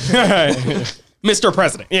back. Mr.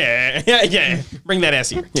 President. Yeah. Bring that ass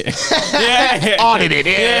here. Yeah. Audited.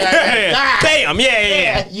 Yeah. Bam.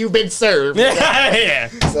 Yeah. You've been served. Yeah.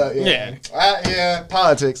 So, yeah.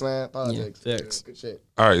 Politics, man. Politics. Yeah, Good shit.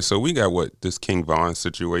 All right, so we got this King Von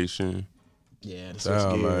situation. Yeah, to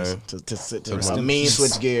switch gears. Man. To mean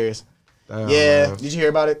switch gears. Damn, Yeah. man. Did you hear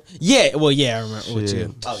about it? Yeah. Well, yeah, I remember what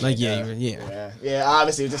you. Oh, Like, yeah. yeah.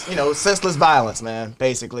 Obviously, just senseless violence, man.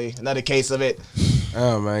 Basically, another case of it.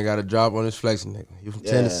 Oh man, got a drop on this flexing nigga. You from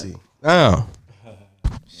Tennessee? Damn.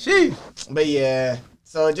 Sheesh. But yeah,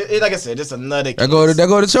 so like I said, just another case. That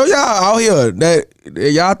go to show y'all out here that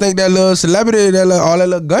y'all think that little celebrity, all that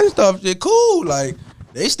little gun stuff shit cool. Like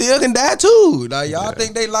they still can die too. Like y'all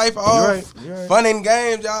think they life all right. fun and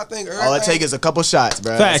games. Y'all think all it take is a couple shots,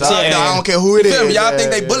 bro. Facts, So, yeah. I don't care who it is. Y'all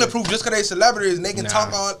think they bulletproof just because they celebrities and they can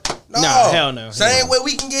talk all? No, hell no. Same way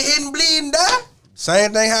we can get hit and bleed and die.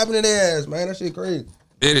 Same thing happened to their ass, man. That shit crazy.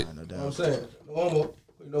 You know what I'm saying? Normal.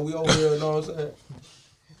 We over here. You know what I'm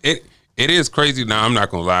saying? It is crazy. Now I'm not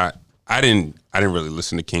gonna lie. I didn't really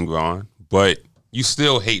listen to King Von, but you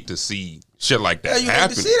still hate to see shit like that you happen.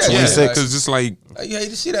 hate to see that. 26, because it's like You hate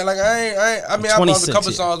to see that. Like I bumped a 26,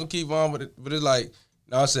 couple yeah. songs with Keith Von, but it's like, you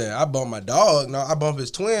know what I'm saying? I bumped my dog. No, I bumped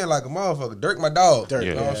his twin like a motherfucker. Dirk my dog. Dirk,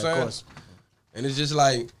 you know what I'm saying? of course. And it's just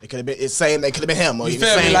like, It could have been. It's saying they could have been him. Or you even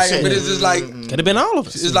feel me? same Like, shit. but it's just like, Could have been all of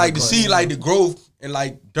us. it's like to see like the growth and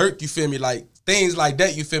like Dirk, you feel me? Like things like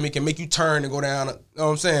that, you feel me, can make you turn and go down, you know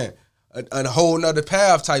what I'm saying? A whole nother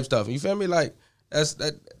path type stuff. You feel me? Like that's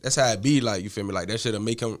how it be. Like, you feel me? Like that shit'll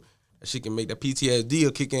make him, that shit can make that PTSD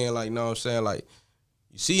will kick in. Like, you know what I'm saying? Like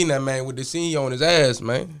you seen that man with the scene on his ass,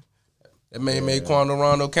 man. That man made Quando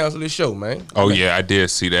Rondo cancel his show, man. oh yeah, I did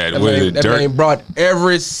see that. That man brought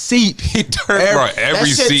every seat. Dirk brought every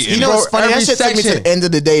That shit, seat. You know what's funny? That every shit took me to section. the end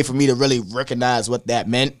of the day for me to really recognize what that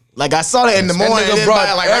meant. Like I saw that in the morning.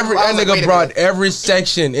 That nigga brought every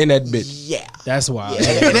section in that bitch. Yeah. That's wild. And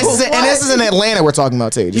this is in Atlanta we're talking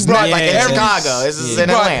about too. He brought like in every- Chicago. This is He in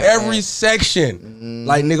brought Atlanta. every section.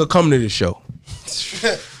 Like, nigga, come to the show.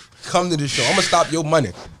 Come to the show. I'm gonna stop your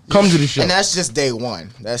money. Come to the show. And that's just day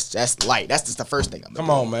one. That's light. That's just the first thing. Come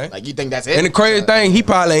on, man. Like you think that's it? And the crazy thing, he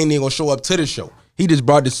probably ain't even gonna show up to the show. He just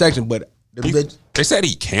brought the section, but the bitch. They said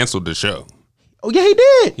he canceled the show. Oh yeah, he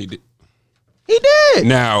did. He did. He did.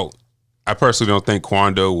 Now, I personally don't think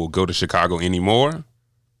Quando will go to Chicago anymore.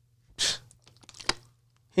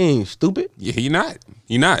 He ain't stupid. Yeah, he not.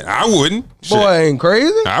 I wouldn't. Boy ain't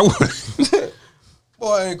crazy. I wouldn't.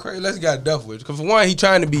 Boy ain't crazy. Let's get duff with. Cause for one, he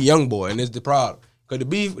trying to be young boy, and it's the problem. Cause the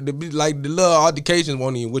beef, like the little altercations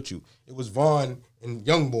wasn't even with you. It was Vaughn and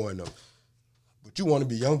young boy and them. But you want to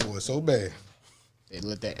be young boy so bad. They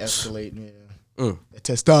let that escalate. Yeah. That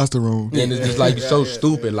testosterone. And it's just like so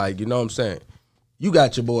stupid. Like, you know what I'm saying? You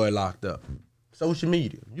got your boy locked up. Social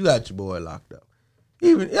media, you got your boy locked up.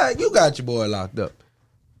 You got your boy locked up.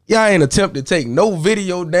 Y'all ain't attempt to take no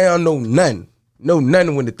video down, no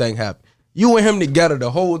nothing when the thing happened. You and him together the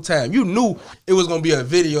whole time. You knew it was gonna be a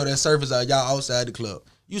video that surfaced out y'all outside the club.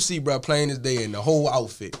 You see, bro, playing his day in the whole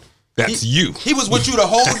outfit. That's you. He was with you the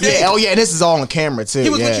whole day. Yeah, oh yeah, this is all on camera too. He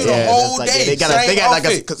was with you the whole That's day, They got same like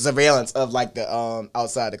outfit. a surveillance of like the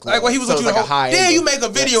outside the club. Like when he was with it's you the like a whole. high Then angle. you make a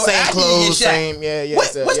video same after clothes, you get shot. same. Yeah.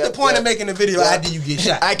 What's the point of making a video after you get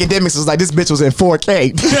shot? Academics was like, this bitch was in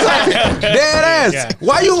 4K. Dead ass.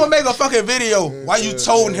 Why you gonna make a fucking video while you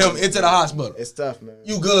towing him into the hospital? It's tough, man.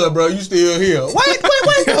 You good, bro? You still here? Wait,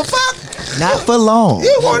 the fuck? Not for long.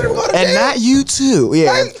 You wanted to go to And jail? not you too.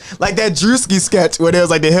 Yeah. Like that Drewski sketch where there was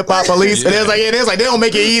like the hip hop police. And it was like they don't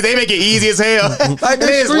make it easy. They make it easy as hell. Like And the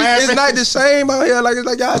they just streets laughing. is not the same out here. Like it's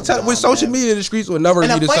like y'all tell with social media, the streets will never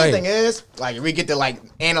And be the the funny same. thing is, like we get to like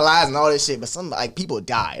analyzing all this shit, but some like people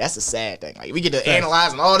die. That's the sad thing. Like we get to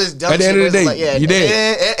analyzing all this dumb At the shit. end of the where day, it's like, yeah, you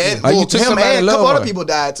dead. And Like, you well, took him somebody and a couple loved other one. people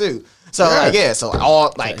died too. So so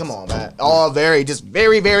all like, come on, man, all very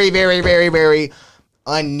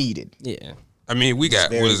unneeded. Yeah. I mean, we got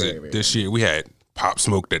very, what is very, it very this year? We had Pop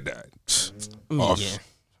Smoke that died off Yeah.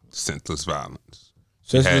 senseless violence.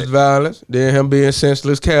 Senseless violence, then him being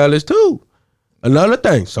senseless, careless too. Another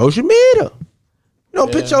thing, social media. You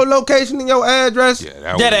don't put your location and your address.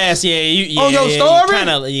 Yeah, That ass, yeah. On your story? Kind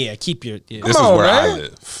of, yeah. Keep your. Yeah. This Come is on, where I man.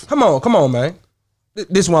 live. Come on, man.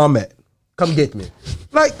 This where I'm at. Come get me.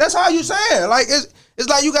 Like, that's how you saying. Like, it's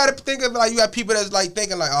like you got to think of, like, you got people that's, like,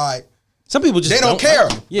 thinking, like, all right. Some people just They don't care.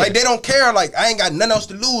 Like, yeah. Like, they don't care. Like, I ain't got nothing else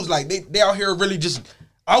to lose. Like, they out here really just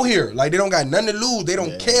out here. Like, they don't got nothing to lose. They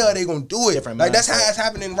don't care. They gonna do it. Different Like, that's mindset. how it's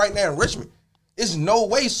happening right now in Richmond. There's no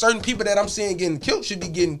way certain people that I'm seeing getting killed should be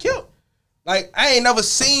getting killed. Like, I ain't never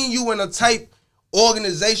seen you in a type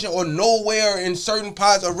organization or nowhere in certain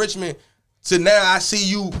parts of Richmond to now I see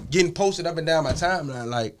you getting posted up and down my timeline.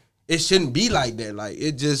 Like, it shouldn't be like that. Like,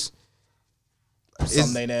 it just...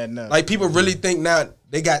 Something ain't adding up. Like, people really think now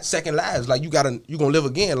they got second lives. Like, you gonna live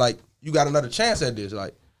again. Like, you got another chance at this.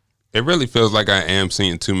 Like, It really feels like I am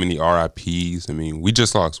seeing too many RIPs. I mean, we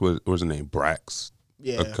just lost, what was her name? Brax.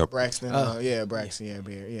 Yeah, Braxton. Braxton.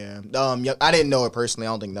 Yeah. I didn't know her personally. I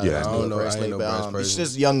don't think none of us I knew don't her know. I personally. ain't know Brax But she's personally.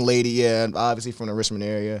 just a young lady. Yeah, obviously from the Richmond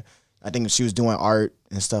area. I think she was doing art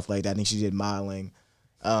and stuff like that. I think she did modeling.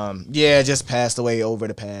 Just passed away over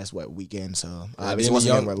the past weekend. So obviously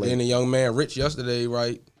then the young man Rich yesterday,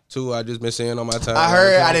 right? Too. I just been seeing on my time. I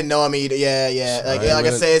heard. I didn't know him either. Yeah. Like I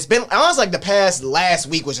said, it's been. I was like the last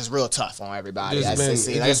week was just real tough on everybody. Like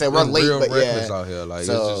I said, we're late, but yeah. Out here. Like,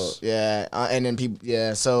 So it's just, and then people.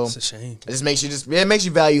 Yeah, so It's a shame. it just makes you it makes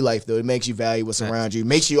you value life though. It makes you value what's around you. It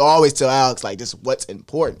makes you always tell Alex like just what's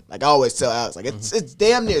important. Like I always tell Alex like it's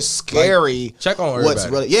damn near scary. Like, check on what's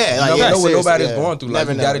everybody. really You never know what nobody's going through. Like,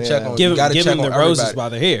 you gotta check on. Give You gotta check them on the roses everybody. while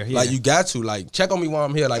they're here. Yeah. Like, you got to, like, check on me while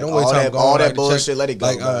I'm here. Like, don't wait All till I'm that- gone. all that like, to bullshit, check. let it go,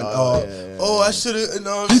 Like, bro. I should have. You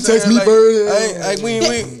know what He I'm saying? text me Like,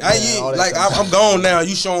 first. All that I'm gone now.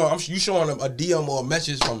 You showing him a DM or a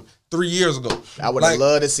message from 3 years ago. I would have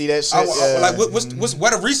loved to see that shit. Like,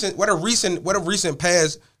 what a recent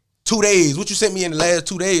past 2 days? What you sent me in the last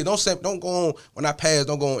 2 days? Don't go on when I pass.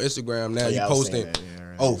 Don't go on Instagram now. Yeah, You I was posting. saying that,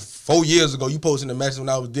 yeah, right. 4 years ago, you posting the message when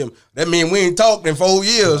I was dim. That mean we ain't talked in 4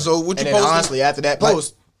 years. So what And you then posting? honestly, after that Like,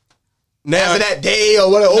 post, now, after that day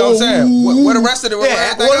or whatever, you know what I'm saying? What the rest of the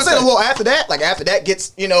after that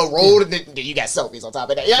gets rolled, and then you got selfies on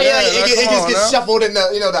top of that. Yeah, it come on gets now. shuffled in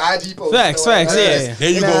the IG post. Facts, yeah.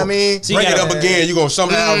 Then you know go what I mean? So you bring it gotta- up again. You gonna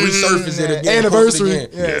somehow resurface it again. Anniversary. post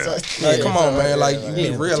it again. Yeah. So- Like, come on, man. Like, you be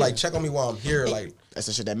Yeah. real. Like, check on me while I'm here. Like, That's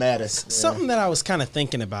the shit that matters. Something that I was kind of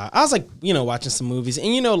thinking about. I was like, watching some movies,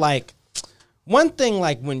 and like one thing,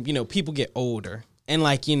 like when people get older, and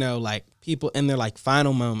like like people in their like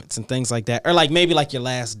final moments and things like that, or like maybe like your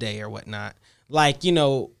last day or whatnot. Like you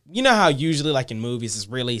know how usually like in movies it's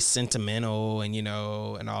really sentimental and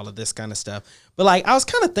and all of this kind of stuff. But like I was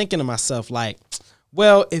kind of thinking to myself, like,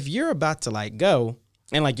 well, if you're about to like go.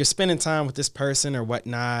 And like you're spending time with this person or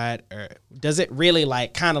whatnot, or does it really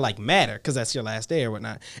like kind of like matter because that's your last day or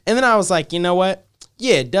whatnot? And then I was like, you know what?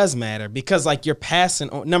 Yeah, it does matter because like you're passing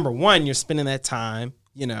on. Number one, you're spending that time,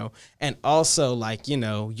 and also like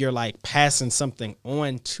you're like passing something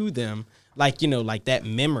on to them, like like that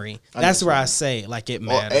memory. That's where I say like it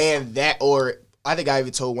matters. Or I think I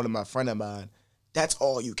even told one of my friend of mine, that's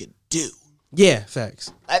all you can do. Yeah,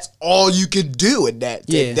 facts. That's all you can do in that.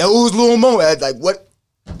 Yeah. Those little moments, like what?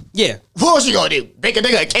 Yeah, What else you gonna do? Bake a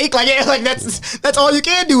nigga a cake? Like, yeah, like that's all you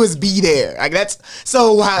can do is be there. Like that's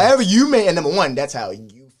so. However you may, and number one, that's how you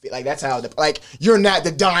feel. Like that's how you're not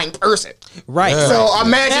the dying person. right. Yeah. So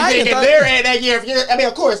imagine Yeah, I if didn't thought- they're at that year. I mean,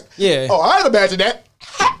 of course. Yeah. Oh, I imagine that.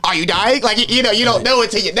 Are you dying? Like you don't know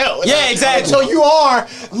until you know. Yeah, Like, exactly. Until you are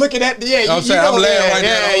looking at I'm saying, I'm laying right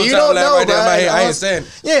there. You don't know, right there in my head. I bro. ain't saying.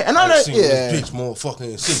 Yeah, and I'm I've not. seen Yeah. this bitch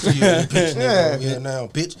motherfucking 60 years. Bitch, nigga, yeah, now,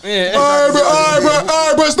 bitch. Yeah. All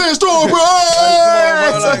right, bro, stay strong, bro.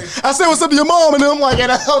 I said what's up to your mom, and I'm like, I'm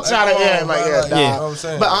trying to, come on, bro, like, nah. you know what I'm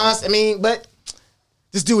saying? But honestly, but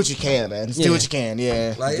just do what you can, man. Just do what you can,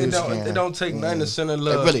 yeah. Like Do it what you don't can. take nothing to send a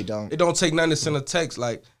love. It really don't. It don't take nothing to send a text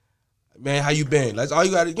like, man, how you been? That's all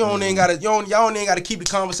you got to. Y'all ain't got to keep the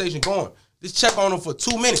conversation going. Just check on them for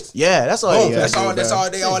 2 minutes. Yeah, that's all. Boom. you That's gotta all. do, That's bro.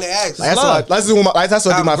 all they ask. Like, Love. that's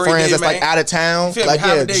what I do my Have a great friends day, that's like man. out of town. Feel me? Like,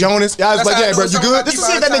 Have yeah, a day. Jonas. Yeah, I was That's like, how I yeah, know bro, you some of good? my Just to people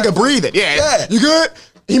see if that out of nigga town. breathing. Yeah. Yeah. You good?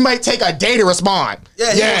 He might take a day to respond.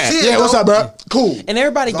 Yeah, he gonna see it, yeah. What's though. up, bro? Cool. And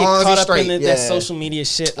everybody get Long as caught he's up in straight, that yeah. social media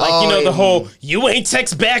shit. Like, Oh, the yeah. whole, you ain't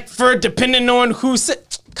text back for depending on who said.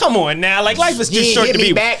 Come on now. Like, life is He just ain't short hit to me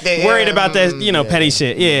be back there. worried about that, petty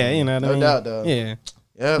shit. Yeah, you know what I No mean? doubt, though. Yeah.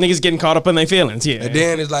 Yep. Niggas getting caught up in their feelings. Yeah. And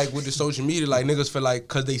then it's like with the social media, like niggas feel like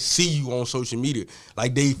because they see you on social media,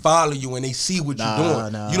 like they follow you and they see what you're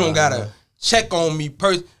doing. Nah, you don't gotta check on me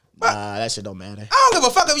personally. Nah, that shit don't matter. I don't give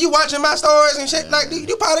a fuck if you watching my stories and shit. Like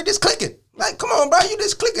you probably just clicking. Like, come on, bro, you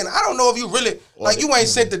just clicking. I don't know if you really, like, you ain't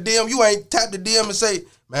sent the DM, you ain't tapped the DM and say,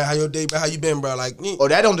 man, how your day, man, how you been, bro? Like,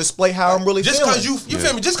 that don't display how I'm really just feeling. cause you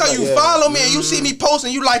feel me, just cause you follow me and you see me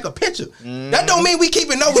posting, you like a picture. That don't mean we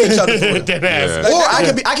keeping up with each other. Or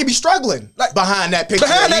I could be struggling behind that picture.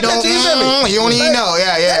 Behind that picture, you don't even know.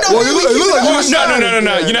 Yeah. Well,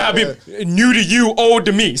 No. You know how people new to you, old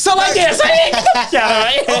to me. So like, Okay,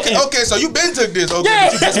 so you been took this. Okay,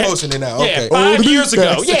 but you just posting it now. Okay. 5 years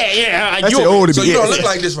ago. Yeah. So you don't look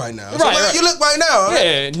like this right now. So Right. you look right now. Huh?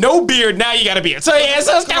 Yeah, no beard. Now you got a beard. So yeah,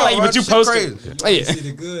 so it's kind of like, but you posted. You see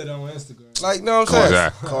the good on Instagram. Like, know what I'm saying?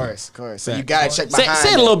 Exactly. Of course. So you gotta check behind.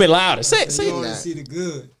 Say it a little bit louder. Say You only see the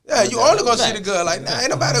good. Yeah, you only gonna see the good. Like, nah, ain't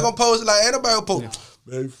nobody gonna post it. Like, ain't nobody gonna post.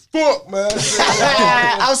 Man, fuck, man.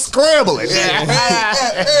 I'm scrambling.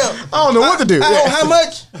 I don't know what to do. How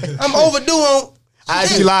much I'm overdue on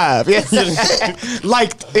IG Live.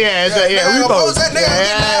 Liked. We post.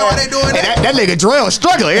 That nigga Drell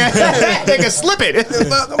struggling. That nigga slipping.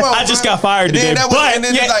 Come on, I just got fired today.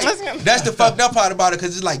 That's the fucked up part about it,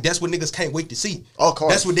 because it's like that's what niggas can't wait to see. Of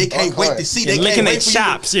course. That's what they can't wait to see. They licking can't their wait for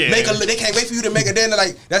chops. you to they can't wait for you to make a dinner.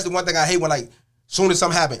 Like, that's the one thing I hate when, like, soon as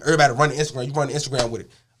something happen, everybody run the Instagram. You run the Instagram with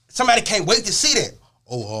it. Somebody can't wait to see that.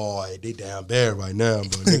 Oh, they down bad right now,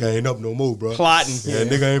 bro. Nigga ain't up no more, bro. Plotting. Yeah,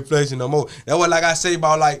 nigga ain't flexing no more. That's what, like I say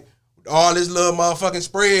about, like, all this little motherfucking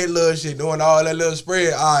spread little shit, doing all that little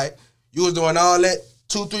spread. All right, you was doing all that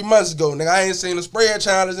 2-3 months ago. Nigga, I ain't seen a spread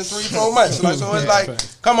challenge in 3-4 months. Like, so it's like,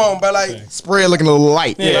 come on, but like, spread looking a little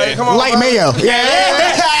light. like, come on, light bro. mayo.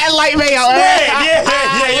 Light mayo.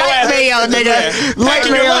 Light mayo, nigga.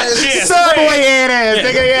 Light mayo. Subway ass,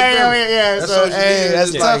 nigga. Yeah. So, hey,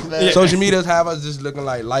 that's tough, man. Social media have us just looking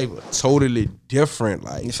like life totally different.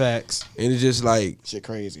 Like, Facts. and it's just like, Shit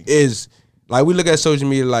crazy. is like, we look at social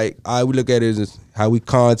media like, we look at it as how we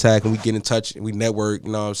contact and we get in touch and we network.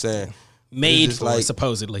 You know what I'm saying? Made just for like,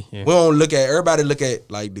 supposedly. Yeah. We don't look at, everybody look at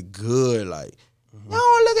like the good. Like, I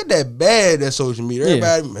don't look at that bad, that social media.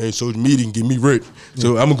 Everybody, man, social media can get me rich.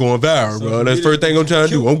 So I'm going viral, bro. That's the first thing I'm trying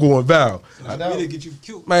to do. I'm going viral. Social get you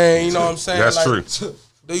cute. Man, you know what I'm saying? That's like, true.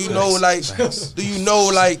 Do you know,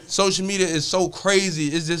 like, social media is so crazy.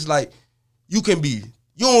 It's just like, you can be,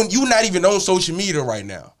 you not even on social media right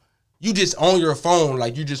now. You just on your phone,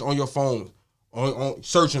 like, you just on your phone, on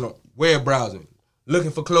searching, on web browsing,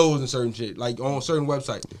 looking for clothes and certain shit, like on certain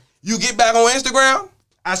websites. You get back on Instagram,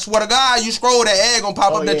 I swear to God, you scroll, that ad gonna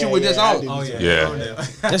pop up that you were just on.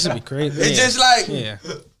 That should be crazy. It's just like,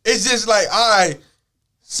 it's just like, all right,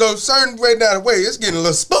 so certain way down the way, it's getting a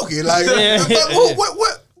little spooky. Like,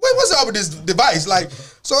 what's up with this device? Like,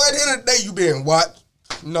 so at the end of the day, you being watched.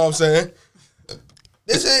 You know what I'm saying?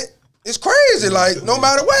 It's crazy. Like, no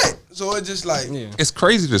matter what. So it's just like, It's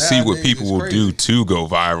crazy to see what people will do to go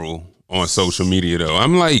viral on social media, though.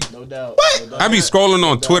 I'm like, No doubt. I be scrolling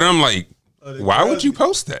on Twitter. I'm like, why would you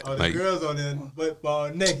post that? Oh, the Like, girls on there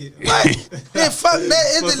butt naked. man, fuck that.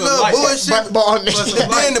 It's the some little lights. bullshit.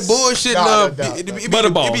 Then the bullshit it be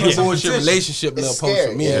the bullshit relationship little post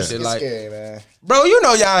for me and shit. Like, scary, man. bro, you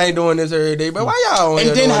know y'all ain't doing this every day, but why y'all on here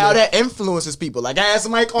And then doing how this? that influences people. Like, I had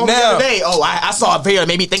somebody call me the Now- other day. Oh, I saw a video that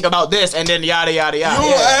made me think about this, and then yada, yada, yada.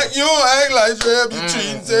 You don't act like Trev, you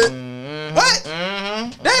cheating, said. What?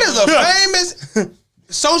 That is a famous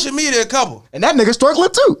social media couple. And that nigga struggling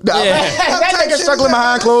too. That nigga struggling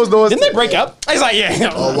behind closed doors. Didn't they break up? He's like,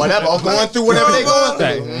 Or whatever, or going through whatever they going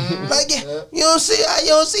through. Like, you don't see,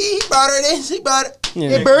 he bought her this, he bought it.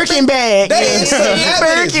 The Birkin bag. They is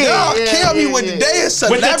celebrities. Y'all kill me with the day is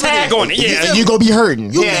with celebrities. the tag on it. Yeah. You gonna be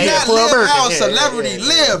hurting. You cannot for a live Birkin. how a celebrity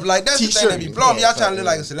live. Like, that's the thing that be T-shirt. blowing me. Y'all trying to live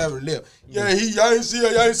like a celebrity live. Yeah, y'all ain't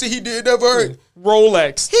see he did that for her.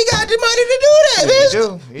 Rolex. He got the money to do that, bitch.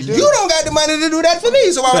 He do. You don't got the money to do that for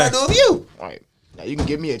me, so why would I do it for you? Right. Now you can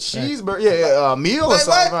give me a cheeseburger, meal or Like,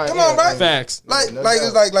 something. what? Come on, bro. Facts. Like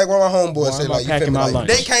it's like one of my homeboys said, I'm like, you packing feel me? my Like, lunch.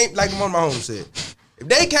 they can't, like one of my homies said, if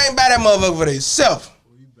they can't buy that motherfucker for themselves,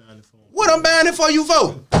 what I'm buying it for you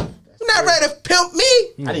for? You not ready to pimp me?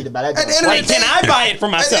 I need to buy that. At the end of Like, the day, can I buy it for at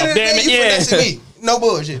the myself? end of the Damn day, it, you yeah. finessing me. No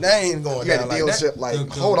bullshit. That ain't going You got down a like that. dealership, like,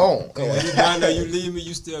 hold on. When you down there, you leave me,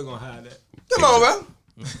 you still gonna hide that. Come on, bro.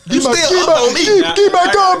 You still up on me. Keep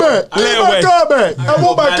my car back. Keep my car back. I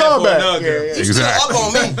want my car back. You still up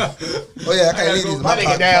on me. Oh yeah, I can't leave these. My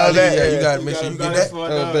nigga down there. Yeah, you gotta make sure you get that.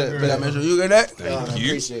 Better make sure you get that. thank you.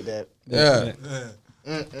 Appreciate that. Yeah.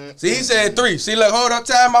 See, he said 3. See, look, hold up,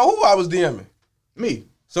 time out. Who I was DMing? Me.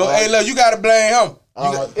 So, hey, look, you gotta blame him.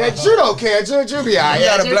 Drew don't care. Drew be all right. You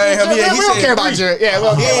gotta blame him. We don't care about Drew. Yeah, we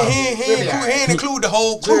don't care about he ain't include the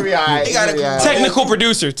whole crew. He gotta include Technical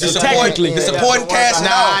producer. Technically. the supporting cast.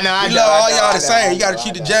 Nah, we love all y'all the same. You gotta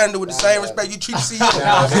treat the janitor with the same respect you treat the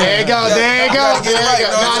CEO. There you go.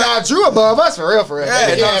 No, Drew above us for real.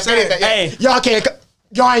 Hey,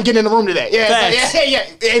 y'all ain't getting in the room today. Yeah.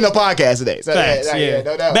 Ain't no podcast today. So, facts.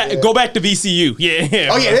 no doubt. Go back to VCU. Yeah.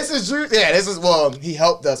 Oh yeah, this is Drew. Yeah, he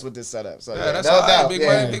helped us with this setup. So that's no all right. doubt. Big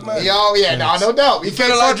money. No doubt. You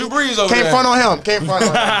feeling like Drew Brees over there? Can't front on him. Feeling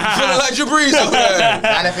like Drew Brees over there. Ain't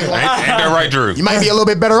that right, Drew? You might be a little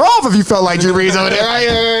bit better off if you felt like Drew Brees over there.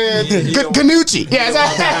 Right? Ganucci.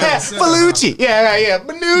 Yeah. Falucci. Yeah.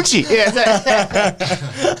 Benucci. Yeah.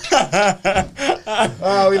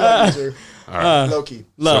 Oh, we love you, Drew. All right. Low key.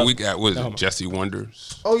 So we got Jesse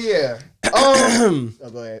Wonders. Oh yeah. Go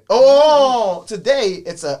ahead. Oh, today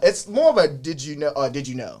it's more of a did you know? Did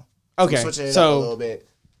you know? Okay. I'm switching it up a little bit.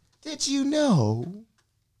 Did you know?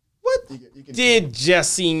 What? You can Did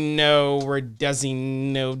Jesse know or does he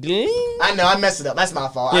know? I know I messed it up. That's my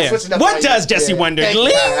fault. I Yeah. switched it up. What does Jesse wonder? Thank you.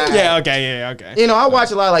 Yeah. Okay. You know, I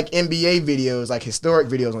watch a lot of like NBA videos, like historic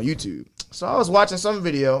videos on YouTube. So I was watching some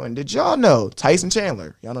video, and did y'all know Tyson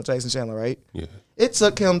Chandler? Y'all know Tyson Chandler, right? Yeah. It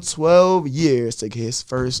took him 12 years to get his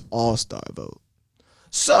first All-Star vote.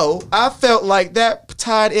 So I felt like that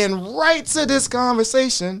tied in right to this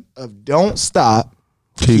conversation of don't stop,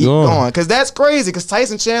 keep going. Because that's crazy, because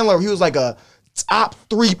Tyson Chandler, he was like a top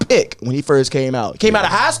 3 pick when he first came out. He came out of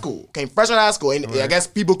high school, came fresh out of high school, and I guess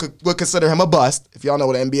people would consider him a bust. If y'all know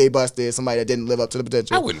what an NBA bust is, somebody that didn't live up to the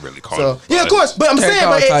potential. I wouldn't really call him a bust. Yeah, of course, but I'm saying,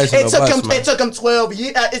 call Tyson a bust, man. it took him 12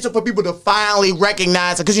 years. It took for people to finally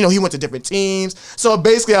recognize it, because he went to different teams. So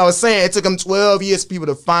basically, I was saying it took him 12 years for people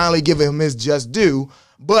to finally give him his just due.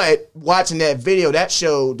 But watching that video, that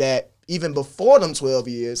showed that even before them 12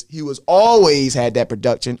 years, he was always had that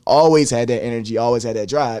production, always had that energy, always had that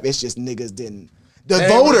drive. It's just niggas didn't.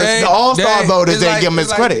 The All-Star voters didn't give him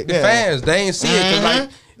his credit. The fans, they ain't see it. Cause like,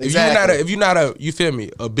 if you're not a, you feel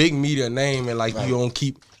me, a big media name, and like you don't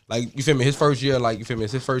keep, like, you feel me, his first year, like, you feel me,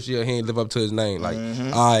 it's his first year, he ain't live up to his name. Like,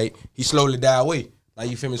 all right, he slowly died away. Like,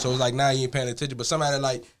 you feel me? So it's like, now you ain't paying attention. But somebody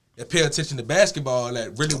like that pay attention to basketball,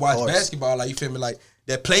 that really watch basketball, like, you feel me, like,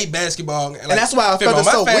 that play basketball. And that's why I felt it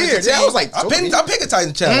so weird. Yeah, I was like, I'm picking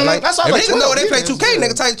Tyson Chandler. Like, that's why if like, niggas know they play 2K,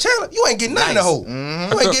 nigga, Tyson Chandler, you ain't getting nothing to hold. You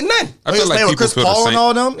ain't getting nothing. I feel like people Chris feel Paul the and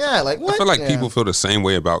all them. Yeah, like what? I feel like people feel the same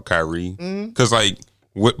way about Kyrie. Because like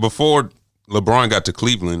before LeBron got to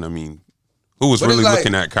Cleveland, I mean, who was really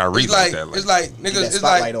looking at Kyrie like that? It's like niggas.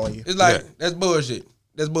 It's like that's bullshit.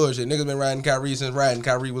 That's bullshit. Niggas been riding Kyrie since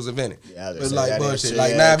Kyrie was invented. Yeah, it's like bullshit.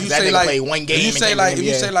 Like now, if you say like if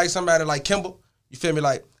you say like somebody like Kimba, you feel me?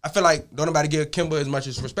 Like I feel like don't nobody give Kimba as much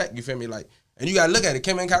as respect. You feel me? Like, and you gotta look at it.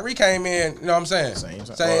 Kim and Kyrie came in. You know what I'm saying? Same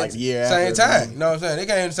time. You know what I'm saying? They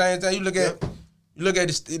came the same time. You look at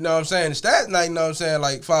the, you know what I'm saying? The stats, like, you know what I'm saying?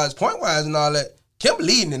 Like, as far as point wise and all that, Kim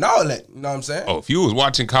leading and all that. You know what I'm saying? Oh, if you was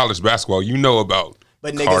watching college basketball, you know about.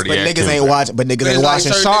 But niggas ain't watching. But niggas ain't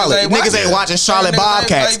watching Charlotte. Niggas ain't watching Charlotte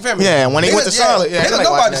Bobcats. Yeah, when they went to Charlotte, niggas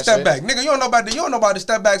know about the step back. Nigga, you don't know about the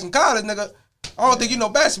step backs in college, nigga. I don't think you know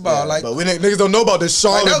basketball. Like, but niggas don't know about the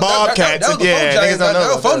Charlotte Bobcats. Niggas don't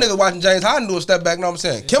know. Before niggas watching James Harden do a step back. Know what I'm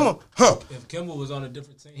saying? Kimba, If Kimba was on a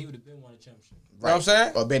different team, he would have been won a championship. You know what I'm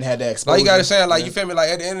saying? Or Ben had that exposure. Like, you gotta say, like, you feel me? Like,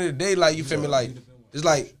 at the end of the day, like, you feel me? Like, it's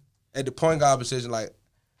like at the point guard position. Like,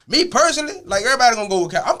 me personally, like, everybody gonna go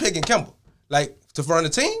with I'm picking Kimba. Like, to run the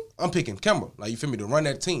team, I'm picking Kimba. Like, you feel me? To run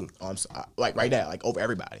that team. Like right now, like over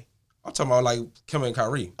everybody. I'm talking about like Kim and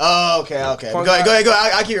Kyrie. Oh, okay. Go ahead.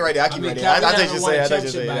 I keep it right there. I thought you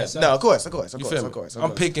say that. No, of course.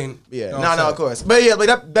 I'm picking. Yeah. No, of course. But yeah, like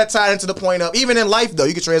that tied into the point of even in life though,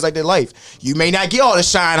 you can translate that life. You may not get all the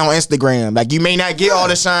shine on Instagram. Like you may not get all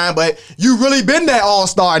the shine, but you really been that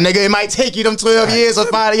all-star, nigga. It might take you them 12 years or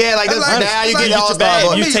 5 years. Like that's now you get the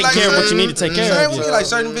all-star. You take care of what you need to take care of. Like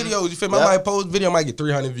certain videos, you feel me? I might post video, might get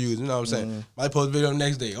 300 views. You know what I'm saying? Might post video the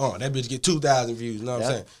next day. Oh, that bitch get 2,000 views. You know what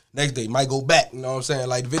I'm saying? Next day, might go back, you know what I'm saying?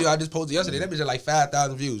 Like, the video I just posted yesterday, that bitch had like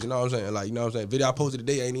 5,000 views, you know what I'm saying? Like, you know what I'm saying? Video I posted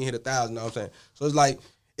today ain't even hit 1,000, you know what I'm saying? So it's like,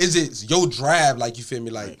 is it your drive, like, you feel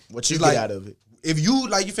me? Like, what you get out of it? If you,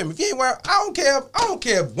 like, you feel me? If you ain't wearing, I don't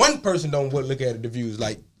care if one person don't look at the views.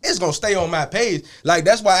 Like, it's gonna stay on my page. Like,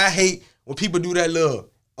 that's why I hate when people do that little,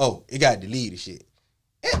 oh, it got deleted shit.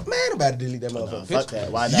 Man, about to delete that motherfucker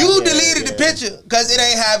picture. Why not? You deleted the picture because it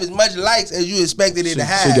ain't have as much likes as you expected it to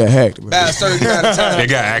have. She got hacked, bro. By a certain amount of time. They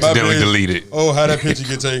got accidentally deleted. Oh, how that picture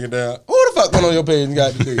get taken down? Who the fuck went on your page and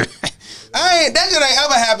got deleted? That shit ain't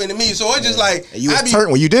ever happened to me. So it's just like you was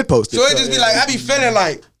turned when you did post it. So it just be like I be feeling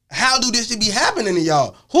like how do this shit be happening to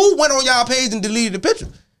y'all? Who went on y'all page and deleted the picture?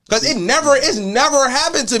 Because it's never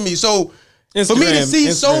happened to me. So for me to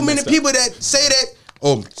see so many people that say that,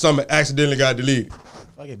 oh, something accidentally got deleted.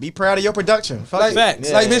 Okay, be proud of your production. Facts. Like,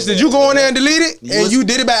 bitch, did you go on there and delete it? You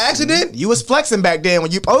did it by accident? You was flexing back then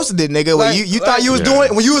when you posted it, nigga. When you thought you was Yeah.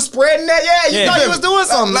 doing, when you was spreading that, you thought you was doing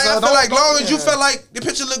something. Like, So I feel like long as you felt like the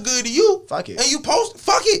picture looked good to you, Fuck it. and you post,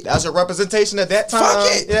 fuck it. That's your representation at that time. Fuck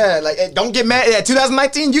it. Yeah, like, don't get mad. Yeah,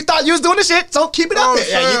 2019, you thought you was doing the shit, so keep it up. I'm Yeah, you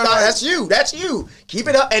saying, thought like- that's you. Keep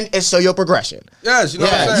it up and show your progression. Yes, you know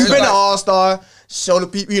what I'm Yeah, saying? you've It's been like- an all-star. Show the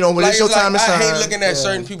people, when Like, it's your it's like, time to shine. I hate looking at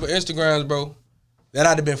certain people's Instagrams, bro, that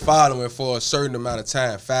I'd have been following for a certain amount of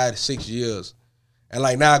time, 5 to 6 years. And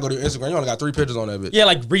like now I go to Instagram, you only got 3 pictures on that bitch. Yeah,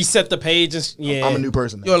 like reset the page. And, yeah. I'm a new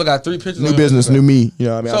person. You only got 3 pictures on New your business, Instagram. new me. You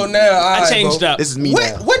know what I mean? So now I changed up. This is me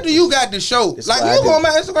now. What do you got to show? This Like what I you go do. on my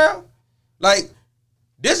Instagram? Like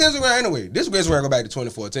this Instagram anyway. This Instagram go back to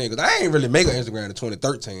 2014 because I ain't really make an Instagram in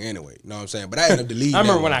 2013 anyway. You know what I'm saying? But I ended up deleting. I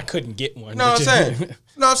remember that when one. I couldn't get one. You know what I'm saying? You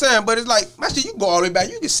know what I'm saying? But it's like my shit. You can go all the way back.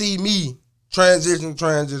 You can see me transition. I'm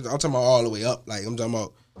talking about all the way up. Like I'm talking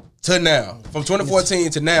about to now. From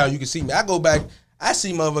 2014 to now, you can see me. I go back. I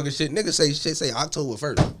see motherfucker shit. Niggas say October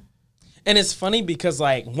 1st. And it's funny because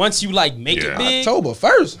like once you like make Yeah. it big October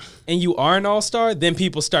 1st. and you are an all-star, then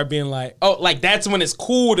people start being like, oh, like that's when it's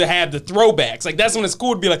cool to have the throwbacks. Like that's when it's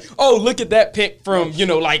cool to be like, oh, look at that pic from,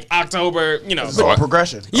 like October, So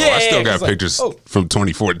progression. Yeah, I still got it's like, pictures oh. from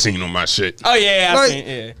 2014 on my shit. Oh yeah, Like,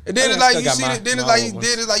 yeah. and then I it's like still you got see my- it. Then my it's like old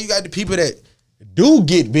ones. you got the people that do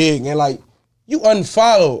get big and like you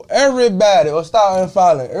unfollow everybody or start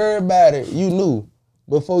unfollowing everybody you knew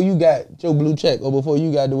before you got your blue check or before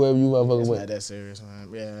you got to wherever you motherfucker It's went. not that serious, man.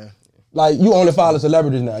 Yeah. Like you only follow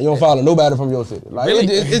celebrities now. You don't follow nobody from your city. Like Really?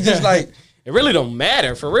 it's just like It really don't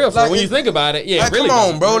matter for real. Like, when it- you think about it, yeah. like it really come on,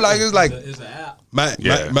 doesn't. bro. Like it's like It's an app.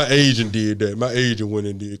 my agent did that. My agent went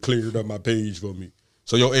and cleared up my page for me.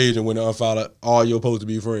 So your agent went and unfollowed all your supposed to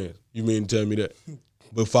be friends. You mean to tell me that?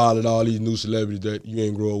 But followed all these new celebrities that you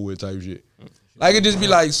ain't grow up with type shit. Like it just be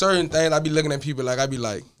like certain things. I be looking at people like I be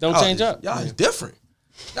like, Don't y'all change is- up. Y'all is different.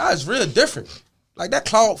 Y'all is real different. Like that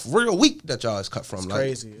clout real weak that y'all is cut from. Like,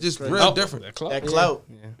 crazy. It's just crazy. real Oh, different. that clout. That clout.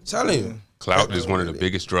 I'm telling you. Clout is one of the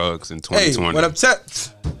biggest drugs in Hey, 2020. when I'm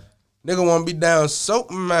nigga want to be down so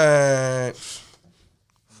man.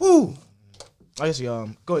 Whew. I guess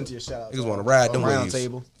go into your shout out. Niggas want to ride them round waves.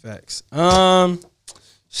 table. Facts.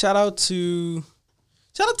 Shout out to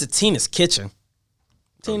Tina's Kitchen.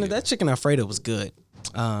 Tina, that chicken Alfredo was good.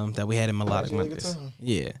 That we had in Melodic really good Mondays. time.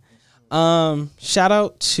 Yeah. Shout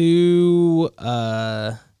out to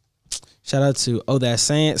Oh That's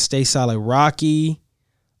Saying, Stay Solid Rocky,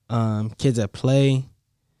 Kids at Play.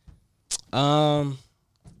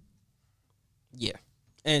 Yeah.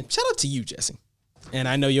 And shout out to you, Jesse. And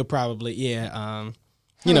I know you'll probably,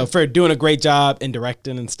 for doing a great job in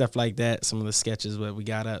directing and stuff like that. Some of the sketches that we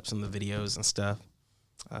got up, some of the videos and stuff.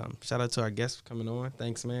 Shout out to our guests for coming on.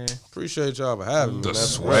 Thanks, man. Appreciate y'all for having me. the man.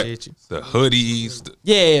 sweat, appreciate you. the hoodies.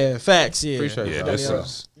 Yeah, facts. Yeah. Appreciate Yeah, y'all. this Yeah.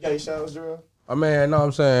 is. You got your shout outs, Drew? I mean, know what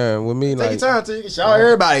I'm saying? With me, Take like, your time till you can shout out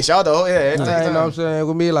everybody. Shout out the whole, you know what I'm saying?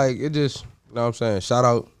 With me, like, it just, you know what I'm saying? Shout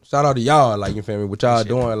out to y'all, like, you feel me? What y'all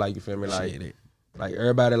doing, like, you feel me? Like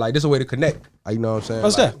everybody, like, this is a way to connect. Like, you know what I'm saying?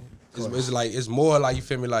 What's like, that? It's like, it's more like, you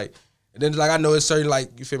feel me? Like, and then, like, I know it's certain,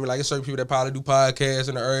 like, you feel me? Like, it's certain people that probably do podcasts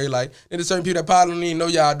in the area. Like, then there's certain people that probably don't even know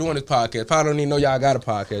y'all doing this podcast. Probably don't even know y'all got a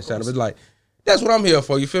podcast channel. But it's like, that's what I'm here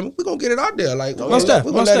for, you feel me? We're going to get it out there. Like, we're going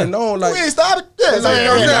to let it know. Like, We ain't started. Yeah, we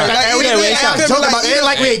ain't talking about it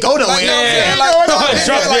like we ain't go nowhere.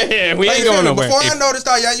 We ain't going nowhere. Before I know this,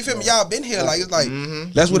 y'all, you feel me? Y'all been here, like it's like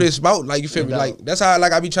that's what it's about. Like you feel me? Like that's how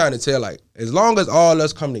like I be trying to tell. Like as long as all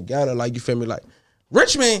us come together, like you feel me? Like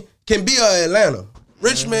Richmond can be a Atlanta.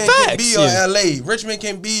 Richmond can be a LA. Richmond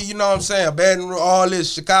can be, you know what I'm saying, Baton Rouge, all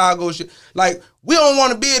this Chicago shit. Like we don't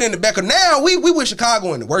want to be it in the back. Cause now we with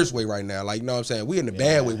Chicago in the worst way right now. Like you know what I'm saying? We in the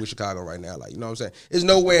bad way with Chicago right now. Like you know what I'm saying? There's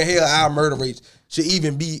nowhere in hell our murder rates should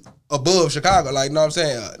even be above Chicago. Like you know what I'm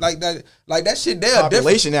saying? Like that shit there.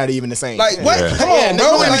 Population not even the same. Like what? Yeah. Come on,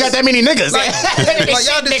 bro. We ain't got that many niggas. Like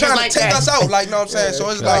y'all just trying to take us out. Like you know what I'm saying? So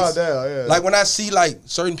it's like, yeah. like when I see like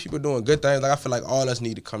certain people doing good things, like I feel like all us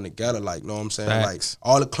need to come together. Like you know what I'm saying? Facts. Like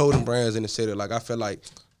all the clothing brands in the city. Like I feel like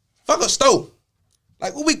fuck a store.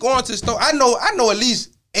 Like when we going to the store, I know at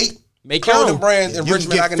least 8 Make your clothing own. brands in You can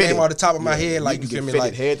Richmond. get I can name fitted. off the top of my head. you Like can you feel get me? fitted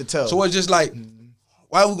Like head to toe. So it's just like,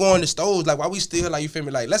 why we going to stores? Like why we still like you feel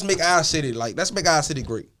me? Like let's make our city let's make our city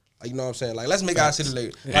great. Like you know what I'm saying? Like let's make our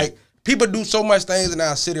city like people do so much things in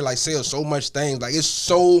our city. Like sell so much things. Like it's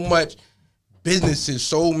so much businesses,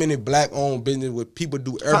 so many black-owned business where people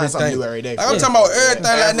do everything. new every day. Like, I'm talking about everything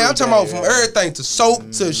like that. I'm talking about from everything to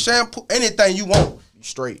soap to shampoo, anything you want.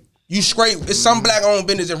 Straight. You straight. It's some black-owned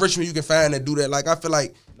business in Richmond you can find that do that. Like, I feel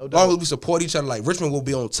like as long as we support each other, like, Richmond will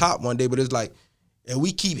be on top one day, but it's like, and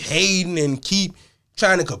we keep hating and keep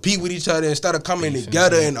trying to compete with each other instead of coming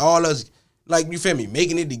together and all us, like, you feel me,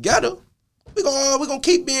 making it together, we gonna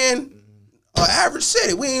keep being an average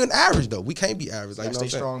city. We ain't average, though. We can't be average. Like, Stay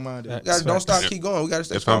strong-minded. Don't stop, keep going. We gotta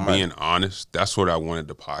stay strong. If I'm being honest, that's what I wanted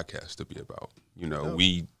the podcast to be about. You know,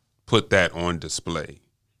 we put that on display.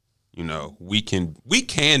 You know, we can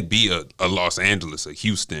be a Los Angeles, a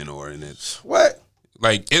Houston, or in it. What?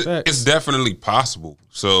 Like, it's definitely possible.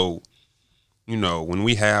 So, you know, when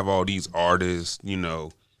we have all these artists, you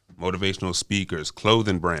know, motivational speakers,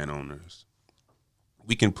 clothing brand owners,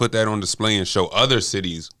 we can put that on display and show other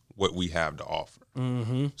cities what we have to offer.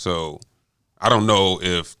 Mm-hmm. So I don't know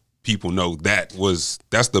if people know that's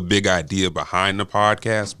the big idea behind the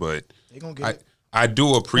podcast, but I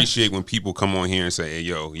do appreciate when people come on here and say, hey,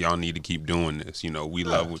 yo, y'all need to keep doing this. You know,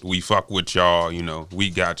 we fuck with y'all, you know, we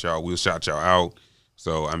got y'all, we'll shout y'all out.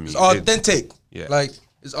 So, I mean, it's authentic. Yeah. Like,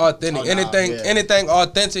 it's authentic. Anything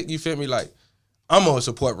authentic, you feel me? Like, I'm gonna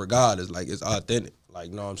support regardless. Like, it's authentic. Like,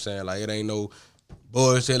 you know what I'm saying? Like, it ain't no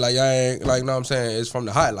bullshit. Like, y'all ain't, like, you know what I'm saying? It's from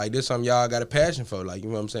the heart. Like, this something y'all got a passion for. Like, you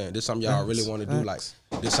know what I'm saying? This something y'all really want to do. Like,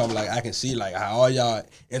 this something, like, I can see, like, how all y'all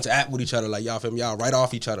interact with each other. Like, y'all feel me? Y'all right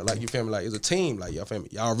off each other. Like, you feel me? Like, it's a team. Like, y'all feel me?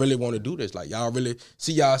 Y'all really want to do this. Like, y'all really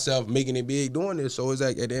see yourself making it big doing this. So, it's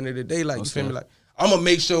like, at the end of the day, like, you feel me? Like, I'm gonna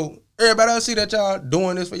make sure everybody else see that y'all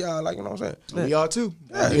doing this for y'all. Like, you know what I'm saying? We all too.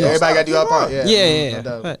 Yeah, everybody got to do our part. Yeah. Yeah.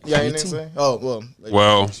 No doubt. Yeah, anything to say? Oh, well.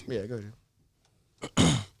 Well. Yeah, go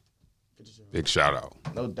ahead. Big shout out.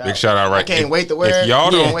 No doubt. Big shout out, right? I can't wait to wear it.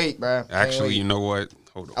 Y'all don't wait, bro. Actually, you know what?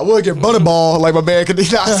 Hold on. I would get butterball like my man could do. I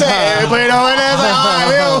said, but you know what? It's like,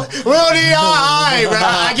 all right, we don't need all right, bro.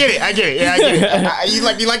 I get it. Yeah, I get it.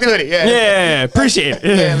 You like the hoodie? Yeah. Yeah, appreciate it.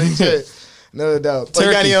 Yeah, legit. No doubt. So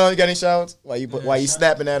you got any shouts? Why you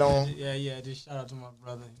snapping that on? Yeah. Just shout out to my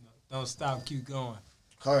brother. You know, don't stop, keep going.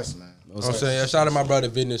 Of course, man. I'm saying, shout out to my brother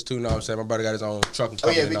Business too, you know what I'm saying? My brother got his own trucking Oh,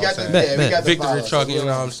 company. yeah, we you know got what I'm the saying? Victory follow, trucking, so you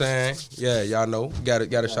know what I'm saying? Yeah, y'all know.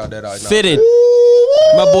 Gotta shout that out. You know Fitted.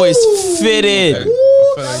 My boy's fitted.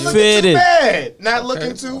 Fitted. Not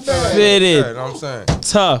looking too bad. Fitted. Yeah, you know what I'm saying?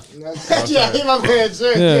 Tough. Yeah, he my man.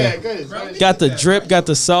 Sure. Yeah, good. Got the drip, got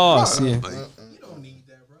the sauce. Yeah. You don't need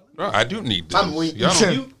that, brother. Bro, I do need this. I'm weak. Y'all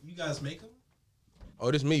don't- You guys make them?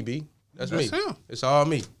 Oh, this me, B. That's me. him. It's all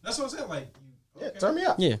me. That's what I'm saying. Like, Yeah, turn me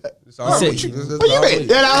up. Yeah. It's all said me. you- It's What you all mean? me.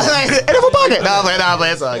 Yeah, I was like, in my pocket. No,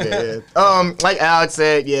 it's all good. Yeah. Like Alex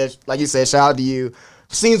said, yeah, like you said, shout out to you.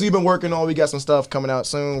 Scenes we've been working on, we got some stuff coming out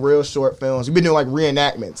soon. Real short films. We've been doing like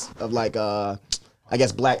reenactments of like, I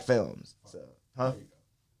guess black films. So, huh?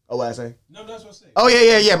 Oh, what I say? no, that's what I'm saying. Oh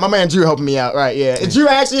yeah. My man Drew helping me out, right? Yeah. And Drew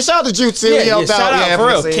actually shout out to Drew too. Yeah, He helped shout out for the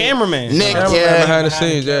real. scene. Cameraman. Nick, Cameraman yeah. behind the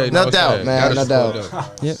scenes, yeah. you know No what I'm doubt, saying? man, Gotta no support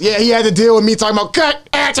doubt. them. Yeah, he had to deal with me talking about cut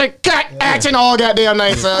action all goddamn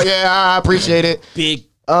night. So yeah, I appreciate it. Big.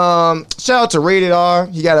 Shout out to Rated R.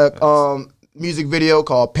 He got a music video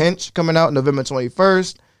called Pinch coming out November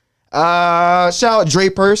 21st. Shout out Dre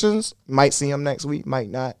Persons. Might see him next week, might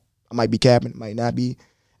not. I might be capping, might not be.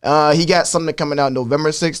 He got something coming out November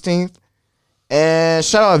 16th. And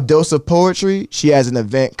shout out Dose of Poetry. She has an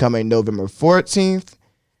event coming November 14th.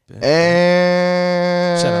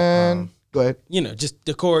 And Shout out, go ahead. You know, just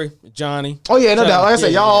the Corey, Johnny. Oh yeah, no Shout doubt. out. Like I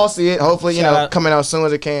said, Yeah, y'all yeah. all see it. Hopefully, Shout out. coming out soon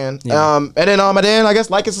as it can. Yeah. And then I guess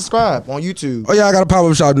like and subscribe on YouTube. Oh, yeah, I got a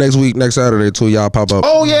pop-up shop next Saturday, too. Y'all pop up.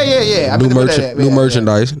 Oh yeah. I've New been doing that. new Yeah,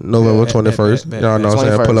 merchandise, November 21st. Y'all know what I'm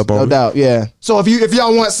saying? 21st, Pull up no on me. doubt. Yeah. So if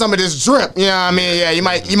y'all want some of this drip, you know what I mean? Yeah, you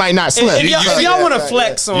might not slip. If y'all want to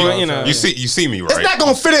flex on, you know. You see me, right? It's not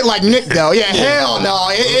gonna fit it like Nick though. Yeah, hell no.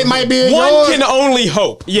 It might be in One yours. can only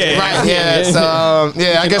hope. Yeah. Right. Yeah. So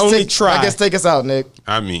I guess only try. I guess take us out, Nick.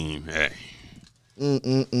 I mean, hey.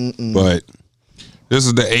 But this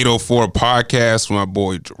is the 804 podcast with my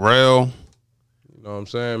boy Drell, You know what I'm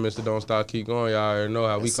saying? Mr. Don't Stop, Keep Going. Y'all already know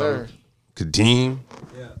how we Sir. come. Kadeem.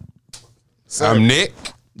 Yeah. Sir. I'm Nick,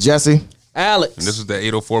 Jesse. Alex. and this is the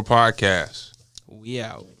 804 podcast. We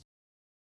out.